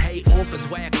caution. Hate orphans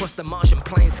way across the Martian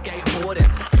plain skateboarding.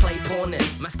 Play porn and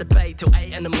masturbate till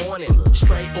 8 in the morning.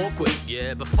 Straight awkward,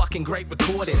 yeah, but fucking great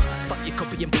recordings. Fuck your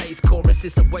copy and paste chorus,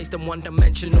 it's a waste of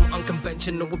one-dimensional,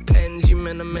 unconventional with pens, you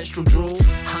mean a menstrual drool.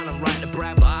 I don't write the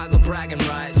brag, but I got bragging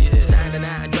rights. Yeah. Standing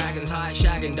out of Dragon's High,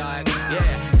 shagging dykes.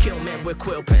 Yeah, kill men with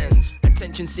quill pens.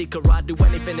 Attention seeker, I'd do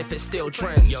anything if it still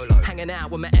trends. YOLO. Hanging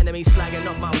out with my enemies, slagging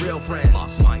up my real friends. Fuck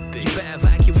Mike B. You better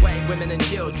evacuate women and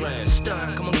children.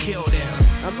 Stern, come on, kill them.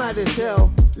 I'm mad as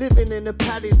hell. living in a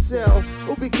padded cell.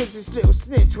 All because this little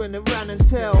snitch went and ran and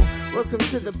tell. Welcome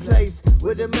to the place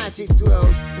where the magic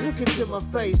dwells. Look into my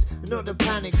face, not the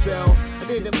panic bell. I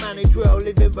didn't manage well,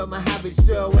 living by my habits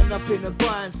still. Went up in a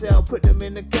buy and sell, put them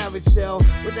in a garage cell.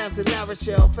 Went down to La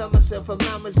Rochelle, found myself a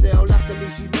mademoiselle. Luckily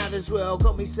she mad as well,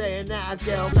 got me saying that a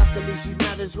girl. Luckily she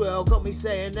mad as well, got me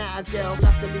saying that a girl.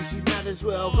 Luckily she mad as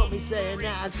well, got me saying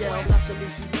that a girl. Luckily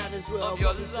she mad as well,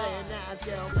 got me saying that a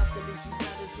girl. Luckily she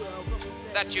mad as well, got me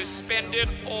saying that you spend it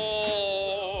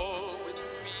all with me.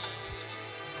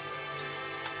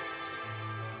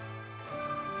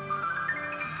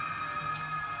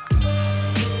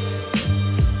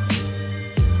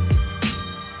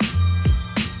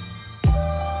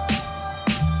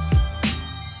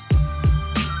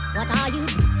 What are you?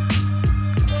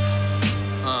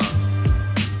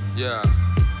 Yeah.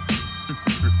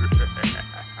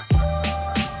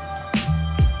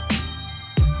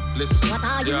 Listen, what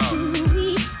are you?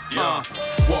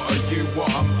 What are you?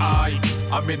 What am I?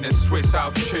 I'm in the Swiss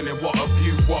Alps chilling. What a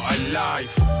view, what a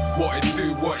life. What it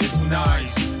do, what is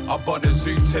nice. I'm on the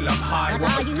zoo till I'm high.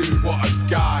 What I do, what a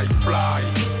guy. Fly.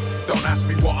 Don't ask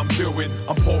me what I'm doing.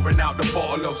 I'm pouring out the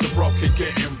bottle of some rocket,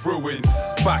 getting ruined.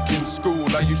 Back in school,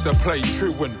 I used to play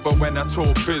truant, but when I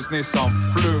talk business, I'm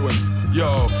fluent.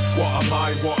 Yo, what am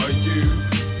I? What are you?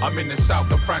 I'm in the south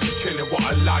of France chilling. What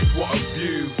a life, what a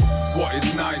view. What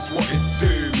is nice, what it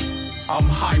do? I'm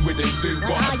high with the zoo,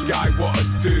 what a guy, what a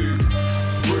dude.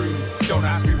 Rude, don't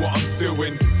ask me what I'm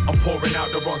doing. I'm pouring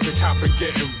out the wrongs of cap and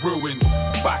getting ruined.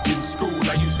 Back in school,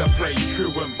 I used to play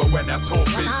truant, but when I talk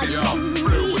business, I'm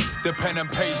fluent. The pen and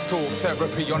page talk,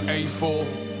 therapy on A4.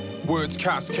 Words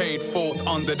cascade forth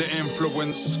under the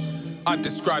influence. I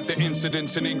describe the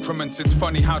incidents in increments. It's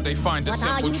funny how they find a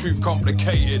simple truth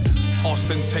complicated.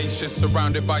 Ostentatious,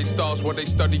 surrounded by stars while they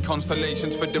study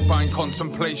constellations for divine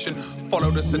contemplation.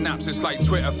 Follow the synapses like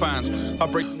Twitter fans.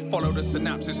 Follow the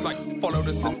synapses like follow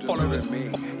the me.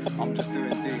 I'm just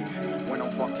doing D. When I'm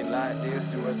fucking like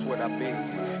this, who else would I be?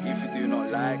 If you do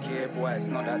not like it, boy, it's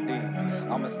not that deep.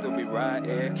 I'ma still be right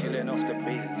here, killing off the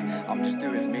beat. I'm just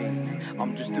doing me,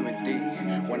 I'm just doing D.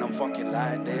 When I'm fucking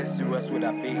like this, who else would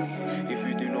I be? If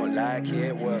you do not like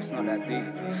it, well, it's not that deep.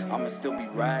 I'ma still be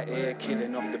right here,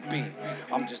 killing off the beat.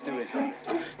 I'm just doing.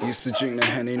 Used to drink the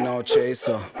Henny, no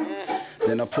chaser.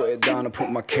 Then I put it down and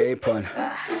put my cape on.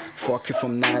 Fuck if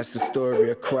I'm nice, the story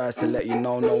of Christ, and let you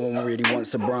know no one really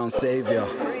wants a brown savior.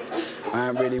 I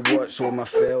ain't really watched all my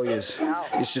failures.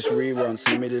 It's just reruns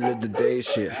in the middle of the day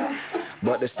shit.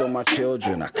 But they're still my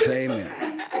children, I claim it.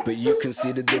 But you can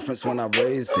see the difference when I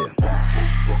raised it.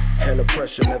 Hella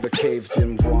pressure, never caved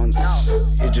in once.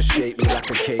 It just shaped me like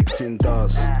a cake tin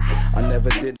does. I never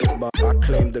did it, but I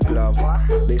claimed the glove.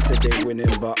 They said they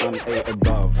winning, but I'm 8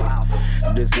 above.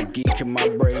 There's a geek in my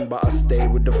brain, but I stay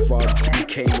with the frogs. We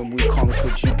came and we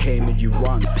conquered, you came and you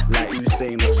run. Like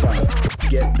Usain or son.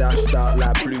 Get dashed out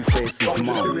like Blueface's mom.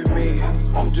 I'm just doing me,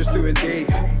 I'm just doing D.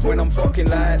 When I'm fucking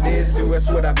like this, who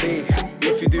else would I be?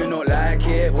 If you do not like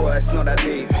it, well, it's not that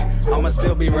deep. I'ma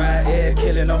still be right here,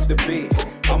 killing off the beat.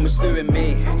 I'm just doing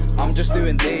me, I'm just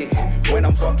doing D. When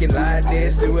I'm fucking like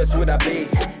this, who else would I be?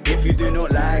 If you do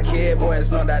not like it, boy,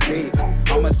 it's not that deep.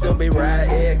 I'ma still be right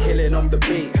here, killing off the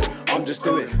beat. I'm just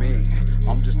doing me,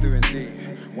 I'm just doing D.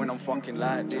 When I'm fucking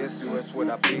like this, who else would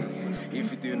I be?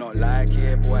 If you do not like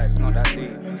it, boy, it's not that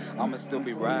deep. I'ma still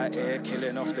be right here,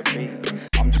 killing off the beat.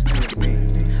 I'm just doing me,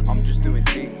 I'm just doing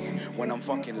D. When I'm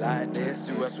fucking like this,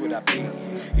 who else would I be?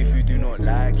 If you do not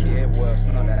like it, well,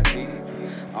 it's not that deep.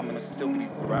 I'm gonna still be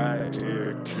right here,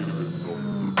 killing off the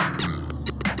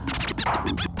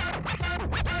beat.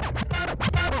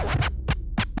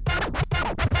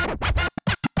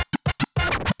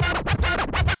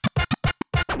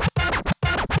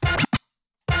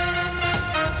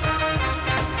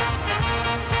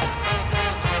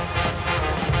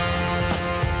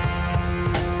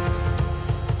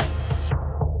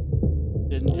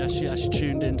 Yes,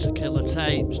 tuned in to Killer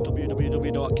Tapes,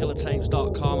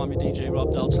 www.killertapes.com. I'm your DJ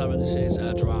Rob Del Terra. This is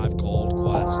a drive called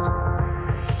Quest.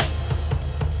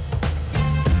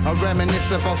 I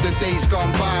reminisce about the days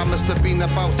gone by. Must have been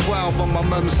about 12 on my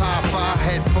mum's hi-fi.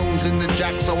 Headphones in the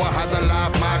jack, so I had a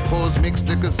live mic. Pause mixed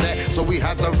the cassette, so we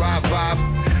had the right vibe.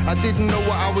 I didn't know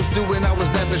what I was doing, I was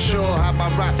never sure. Had my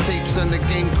rap tapes and a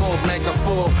game called Mega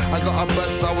 4. I got a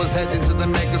bus, I was heading to the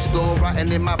mega store.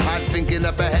 Writing in my pad, thinking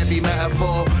up a heavy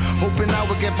metaphor. Hoping I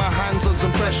would get my hands on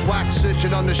some fresh wax.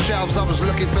 Searching on the shelves, I was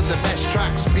looking for the best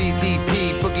tracks.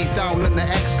 BDP, Boogie Down and the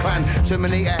X-Clan.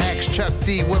 Terminator X, Chuck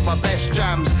D with my best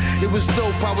jams. It was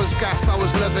dope, I was gassed, I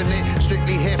was loving it.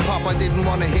 Strictly hip-hop, I didn't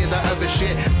wanna hear that other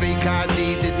shit. Fake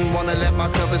ID, didn't wanna let my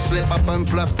cover slip. I bun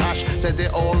fluffed hash, said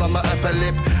it all on my upper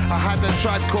lip. I had a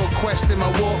Tribe Called Quest in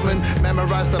my Walkman.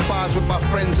 Memorized the bars with my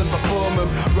friends and perform them.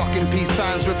 Rocking peace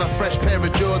signs with a fresh pair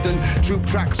of Jordan. Troop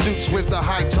track suits with the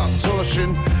high top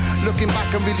torsion. Looking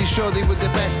back, I'm really sure they were the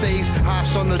best days.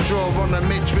 Halves on the draw, on a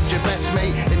Mitch with your best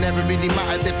mate. It never really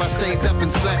mattered if I stayed up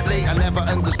and slept late. I never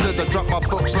understood, I dropped my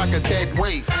books like a dead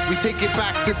weight. We take it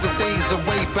back to the days of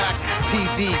way back.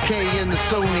 TDK and the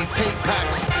Sony tape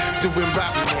packs. Doing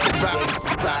rap.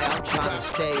 I'm trying to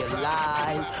stay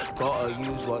alive. Gotta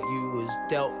use what you was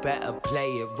dealt, better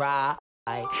play it right.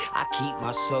 I keep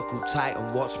my circle tight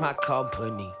and watch my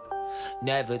company.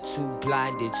 Never too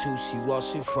blinded to see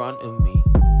what's in front of me.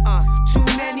 Too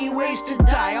many ways to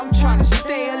die, I'm trying to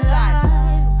stay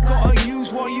alive. Gotta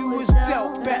use what you was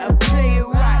dealt, better play it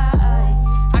right.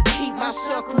 I keep my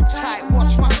circle tight,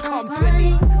 watch my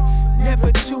company.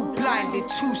 Never too blinded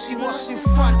to see what's in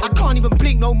front of me. I can't even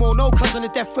blink no more, no cousin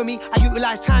of death for me. I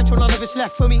utilise time till none of it's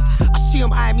left for me. I see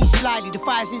them eyeing me slyly, the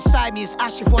fire's inside me. It's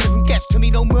ash if one of them gets to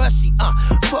me, no mercy.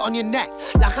 Foot on your neck,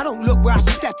 like I don't look where I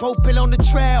step. Oh, Bill on the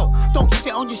trail, don't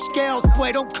sit on your scales.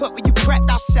 Boy, don't cut when you prep,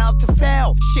 that's set up to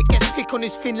fail. Shit gets thick on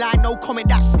this thin line, no comment,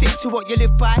 that stick to what you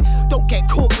live by. Don't get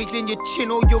caught wiggling your chin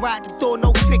or you're out the door,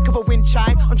 no flick of a wind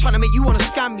chime. I'm trying to make you wanna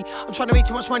scam me, I'm trying to make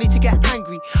too much money to get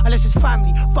angry. Unless it's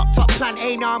family, fucked up plan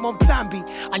A, now I'm on plan B.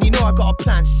 And you know I got a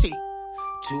plan C.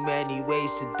 Too many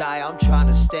ways to die, I'm trying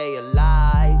to stay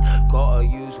alive. Gotta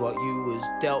use what you was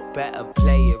dealt, better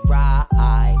play it right.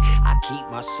 I keep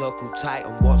my circle tight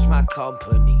and watch my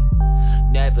company.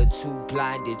 Never too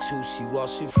blinded to see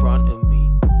what's in front of me.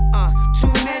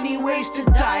 Too many ways to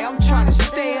die, I'm trying to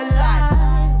stay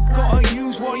alive. Gotta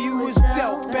use what you was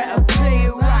dealt, better play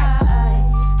it right.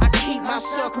 I keep my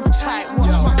circle tight,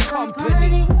 watch my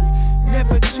company.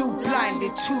 Never too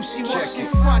blinded to see what's in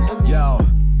front of me. Yo,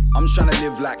 I'm tryna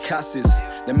live like Cassis.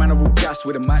 The man are all gas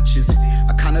with the matches.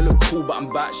 I kinda look cool, but I'm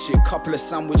batshit. Couple of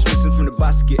sandwich missing from the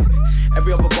basket.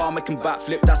 Every other bar making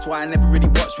backflip. That's why I never really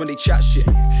watch when they chat shit.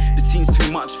 The team's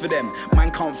too much for them. Man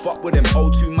can't fuck with them.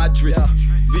 O2 Madrid.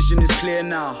 Vision is clear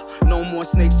now. No more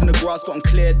snakes in the grass, got them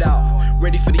cleared out.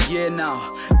 Ready for the year now.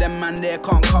 Them man there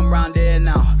can't come round here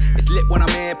now. It's lit when I'm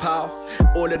here, pal.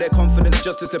 All of their confidence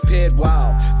just disappeared.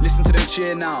 Wow. Listen to them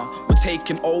cheer now. We're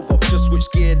taking over. Just switch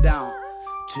gear down.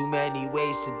 Too many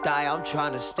ways to die, I'm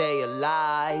trying to stay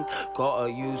alive. Gotta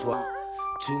use what.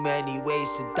 Too many ways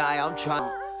to die, I'm trying.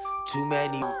 Too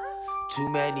many.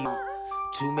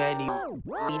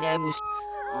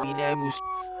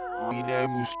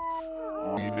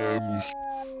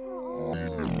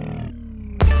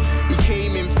 He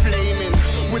came in flaming,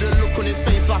 with a look on his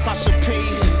face like I should pay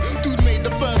him. Dude made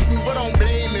the first move, I don't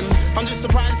blame him. I'm just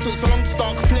surprised it took so long to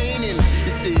start complaining.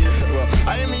 You see, well,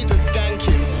 I didn't mean to skank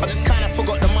him. I just kinda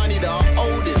forgot the money that I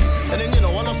owed him. And then, I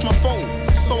lost my phone,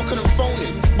 so I couldn't phone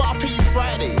him. But I'll pay you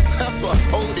Friday, that's what I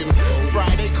told him.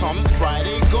 Friday comes,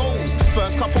 Friday goes.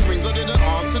 First couple rings, I didn't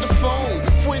answer the phone.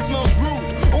 Voicemail's rude,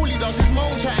 all he does is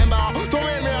moan, chatting about, don't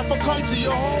make me if I come to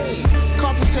your home.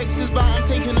 Couple texts about I'm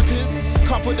taking a piss.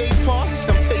 Couple days pass,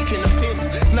 I'm taking a piss.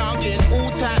 Now I'm getting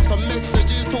all types of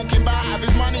messages talking about have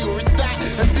his money or his that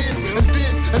and this and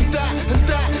this and that and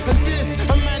that and this.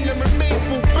 A man them with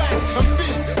baseball bats and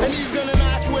fists, and he's gonna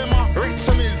knife where my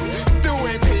rectum is. Still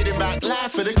ain't paid him back.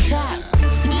 Life for the cat.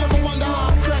 You ever wonder how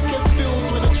a crackhead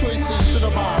feels when the choice is should I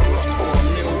buy a rock or a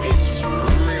mill? It's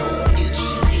real itchy.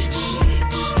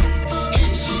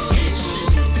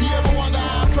 You ever wonder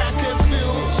how a crackhead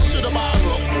feels? Should I buy a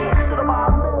rock?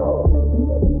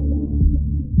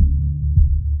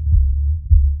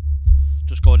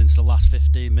 Just going into the last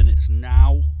 15 minutes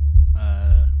now.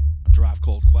 A Drive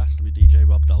Called Quest. I'm your DJ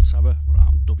Rob Del Terra. We're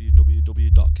out on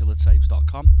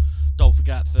www.killertapes.com. Don't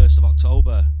forget, 1st of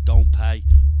October, don't pay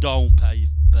your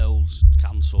bills,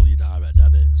 cancel your direct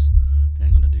debits. They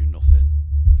ain't gonna do nothing.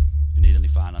 If you need any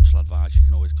financial advice, you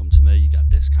can always come to me. You get a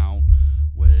discount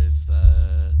with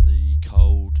the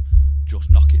code Just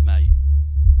Knock It Mate.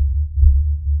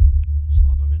 It's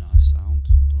not a very nice sound.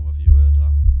 Don't know whether you heard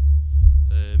that.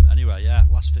 Anyway, yeah,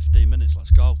 last 15 minutes,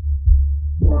 let's go.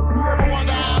 You ever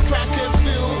wonder how a crackhead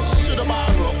feels? Should I buy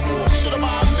a rock or should I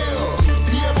buy a mill?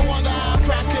 You ever wonder how a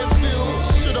crackhead feels?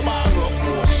 Should I buy a rock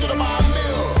or should I buy a mill?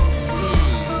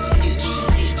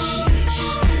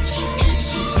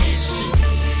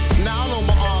 Itchy. Now I know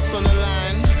my arse on the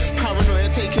line. Paranoia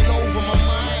taking over my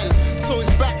mind. So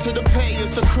it's back to the pay,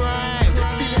 it's the crime.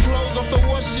 Stealing clothes off the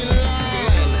washing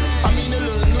line. I mean, it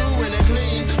look new when they're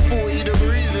clean. 40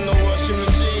 degrees in the washing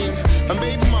machine. And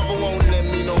baby mother won't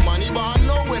lend me no money, but I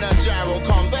know when a gyro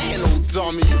comes, I ain't no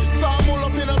dummy.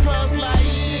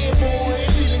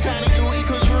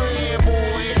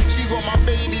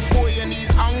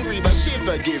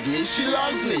 forgive me, she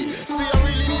loves me. See, I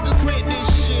really need to quit this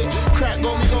shit. Crack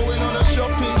got me going on a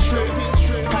shopping trip.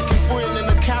 Packing foil in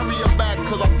a carrier bag,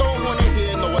 cause I don't wanna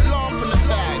hear no alarm from the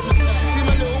tag. See,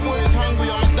 my little boy is hungry,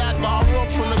 I'm a dad, but I rob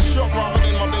from the shop rather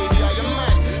than my baby. I am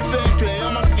mad. Fair play,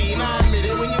 I'm a fiend, I admit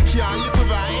it. When you can't live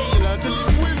without it, you learn to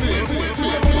live with it. You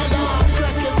ever wonder how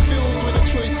cracker feels when the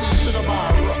choice is should I buy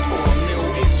a rock or a meal?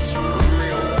 It's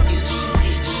real itchy,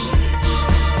 itchy,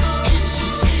 itchy,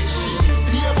 itchy.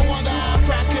 You ever wonder how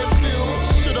cracker feels?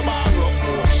 Should I buy a rock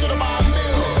or should I buy a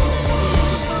meal?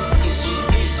 Itchy,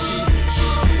 itchy,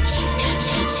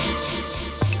 itchy, itchy.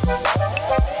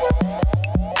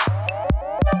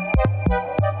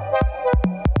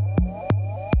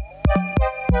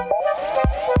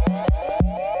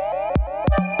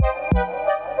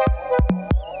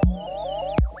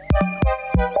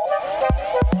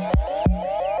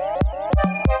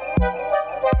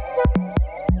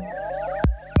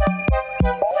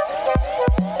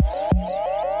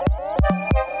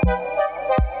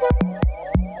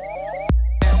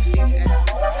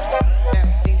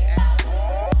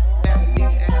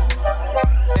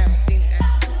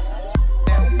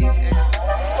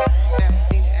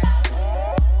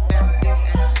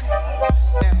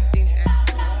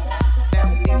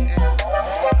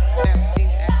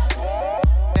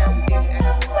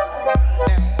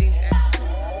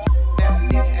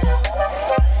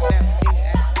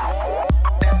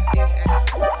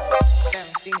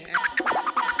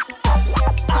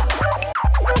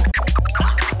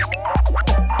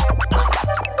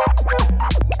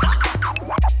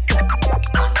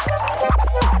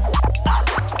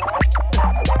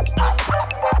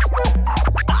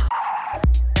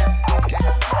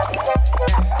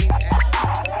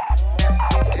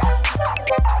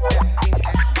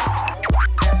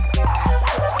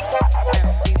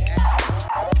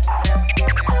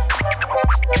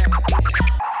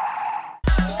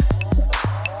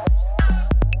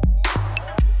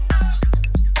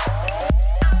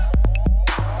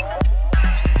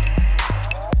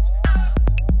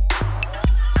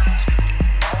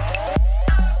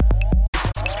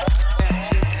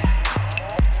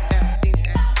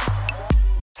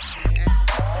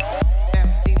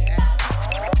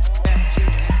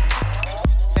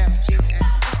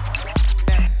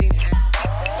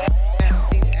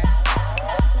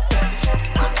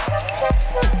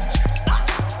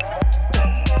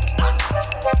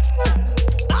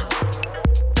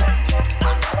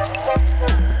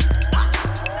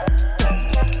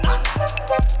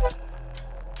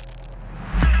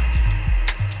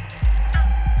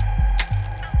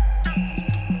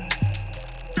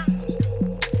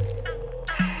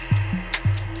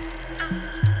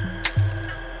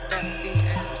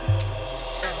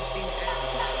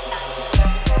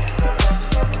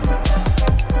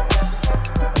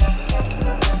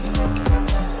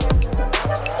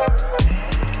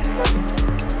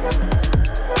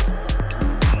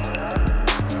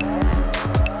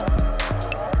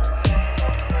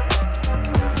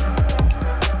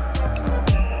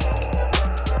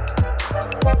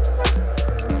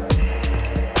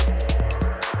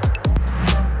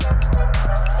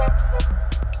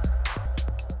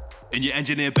 And your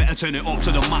engineer better turn it up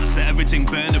to the max. Let everything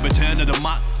burn, the return of the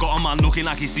Mac. Got a man looking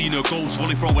like he's seen a ghost,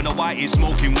 fully throwing a white, he's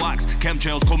smoking wax.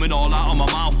 Chemtrails coming all out of my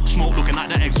mouth. Smoke looking like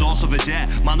the exhaust of a jet.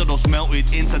 Man that just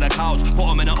melted into the couch. Put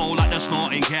them in a hole like they're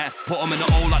snorting cat. Put them in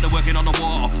a hole like they're working on the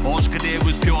water. All you could hear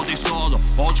was pure disorder.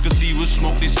 All you could see was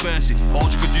smoke dispersing. All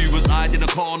you could do was hide in a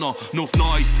corner. Enough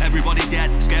noise, everybody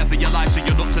dead. Scared for your life, so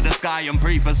you look to the sky and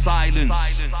pray for silence.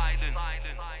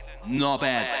 Not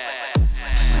bad.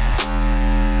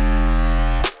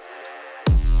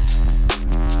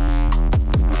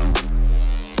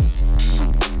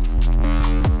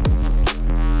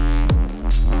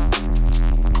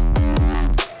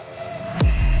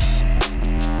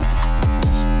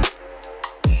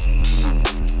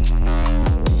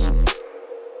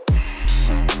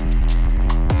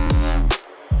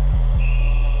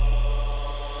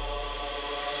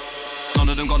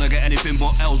 Anything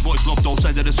but L's, voice love though,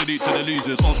 send a salute to the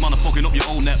losers. Oz man are fucking up your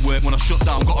own network. When I shut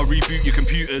down, gotta reboot your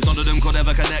computers. None of them could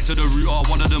ever connect to the router.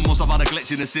 One of them must have had a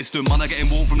glitch in the system. Man are getting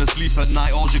warm from the sleep at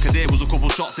night. All you could hear was a couple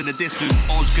shots in the distance.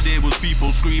 All you could hear was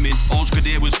people screaming. All you could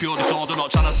hear was pure disorder. Not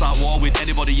trying to start war with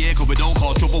anybody here, cause we don't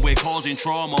cause trouble, we're causing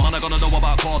trauma. Man are gonna know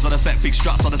about cause and effect. Big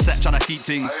strats on the set, trying to keep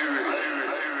things.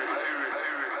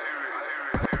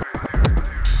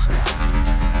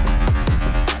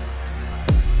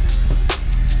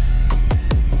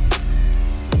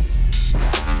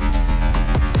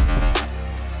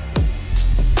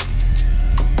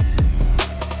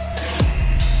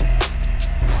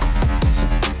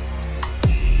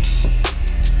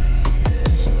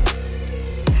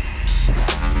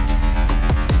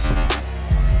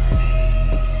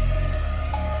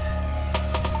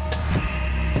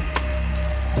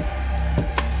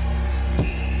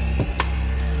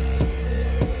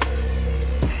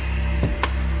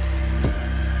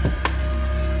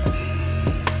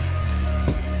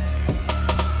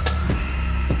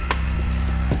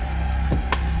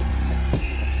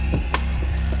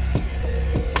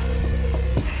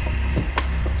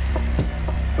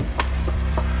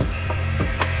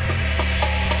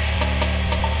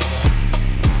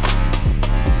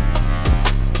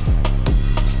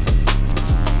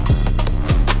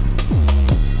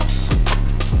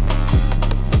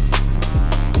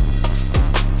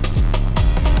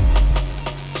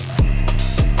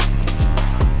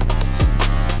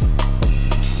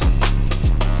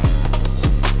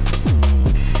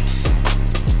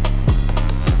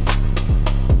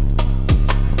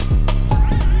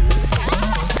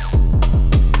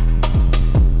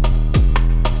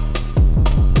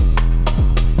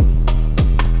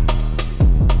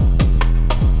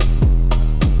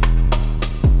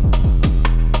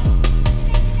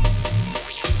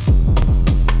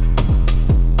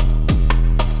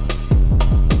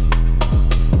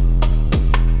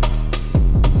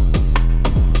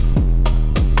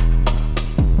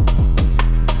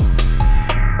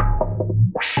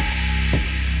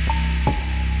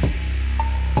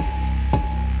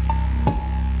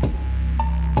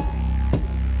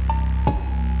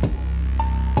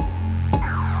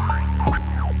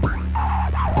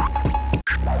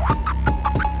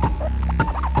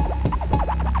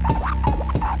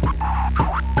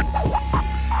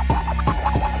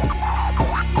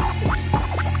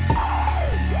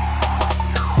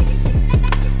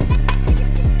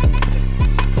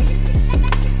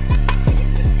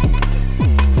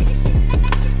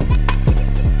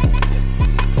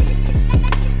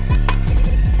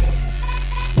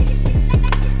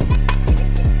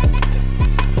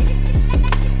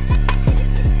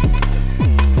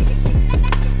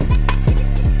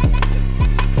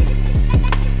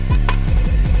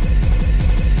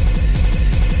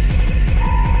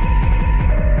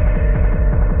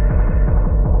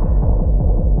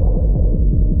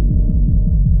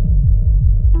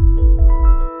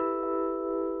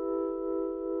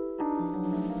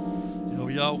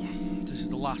 we go. This is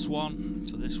the last one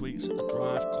for this week's A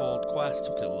Drive Called Quest.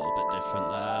 Took it a little bit different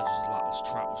there. Just the last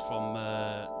track was from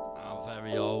our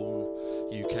very own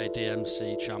UK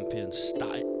DMC champion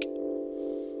Static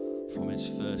from his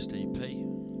first EP.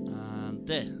 And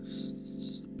this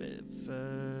is a bit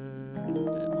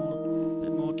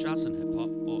more jazz and hip hop,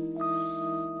 but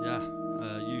yeah,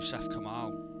 Youssef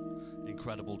Kamal,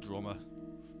 incredible drummer.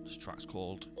 This track's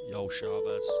called Yo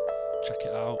Chavez. Check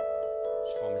it out.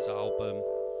 It's from his album.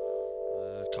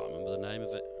 Can't remember the name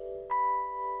of it.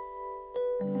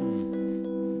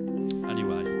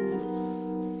 Anyway,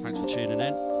 thanks for tuning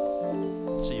in.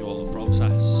 See you all at Protest,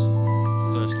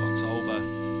 1st of October.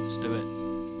 Let's do it.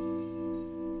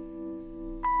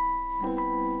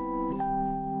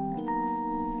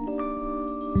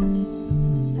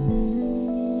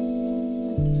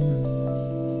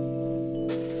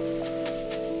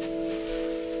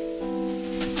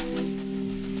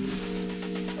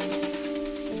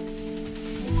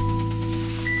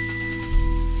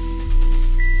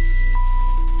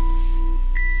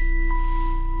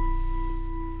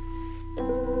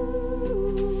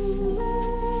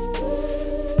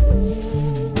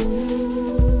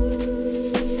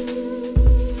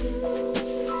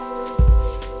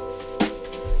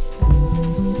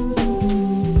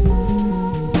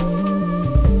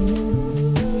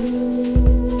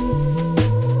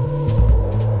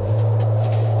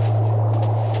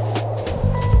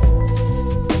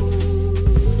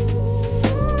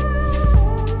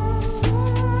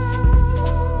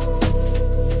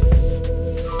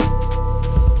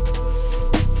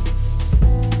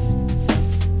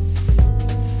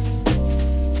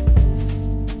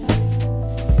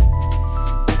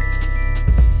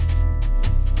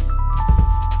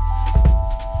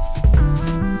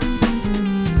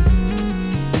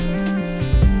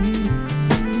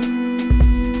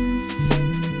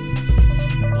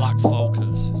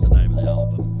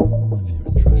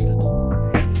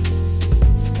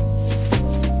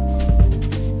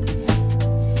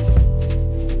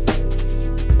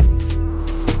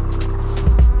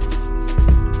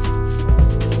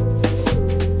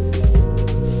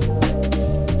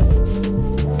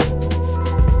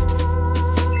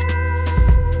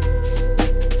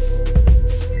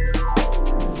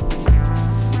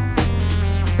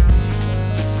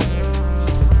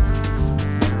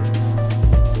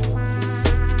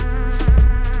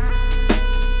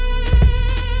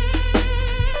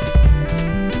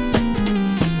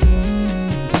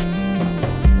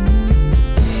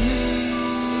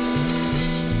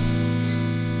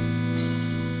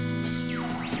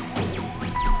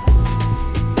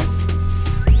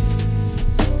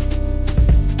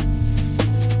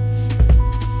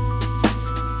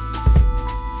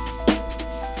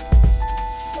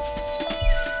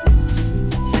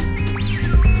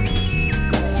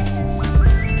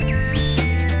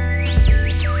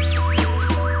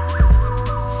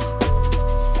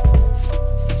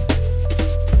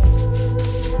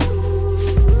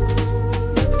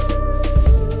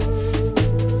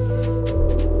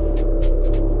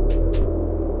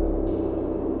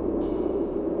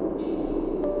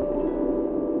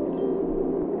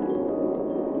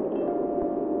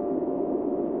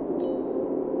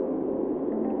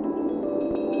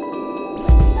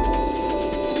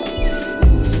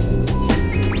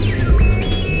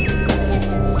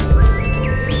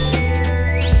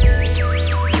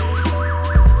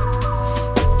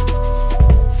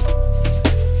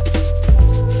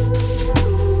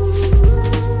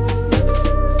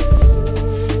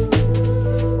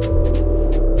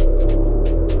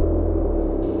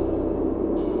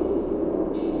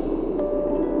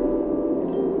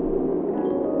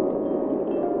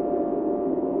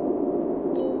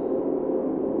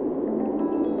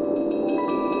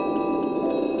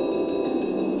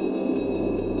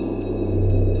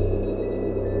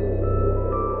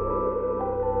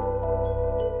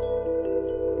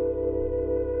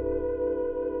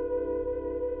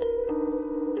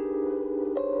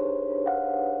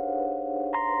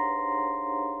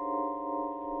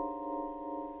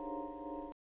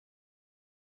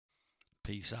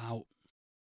 Peace out.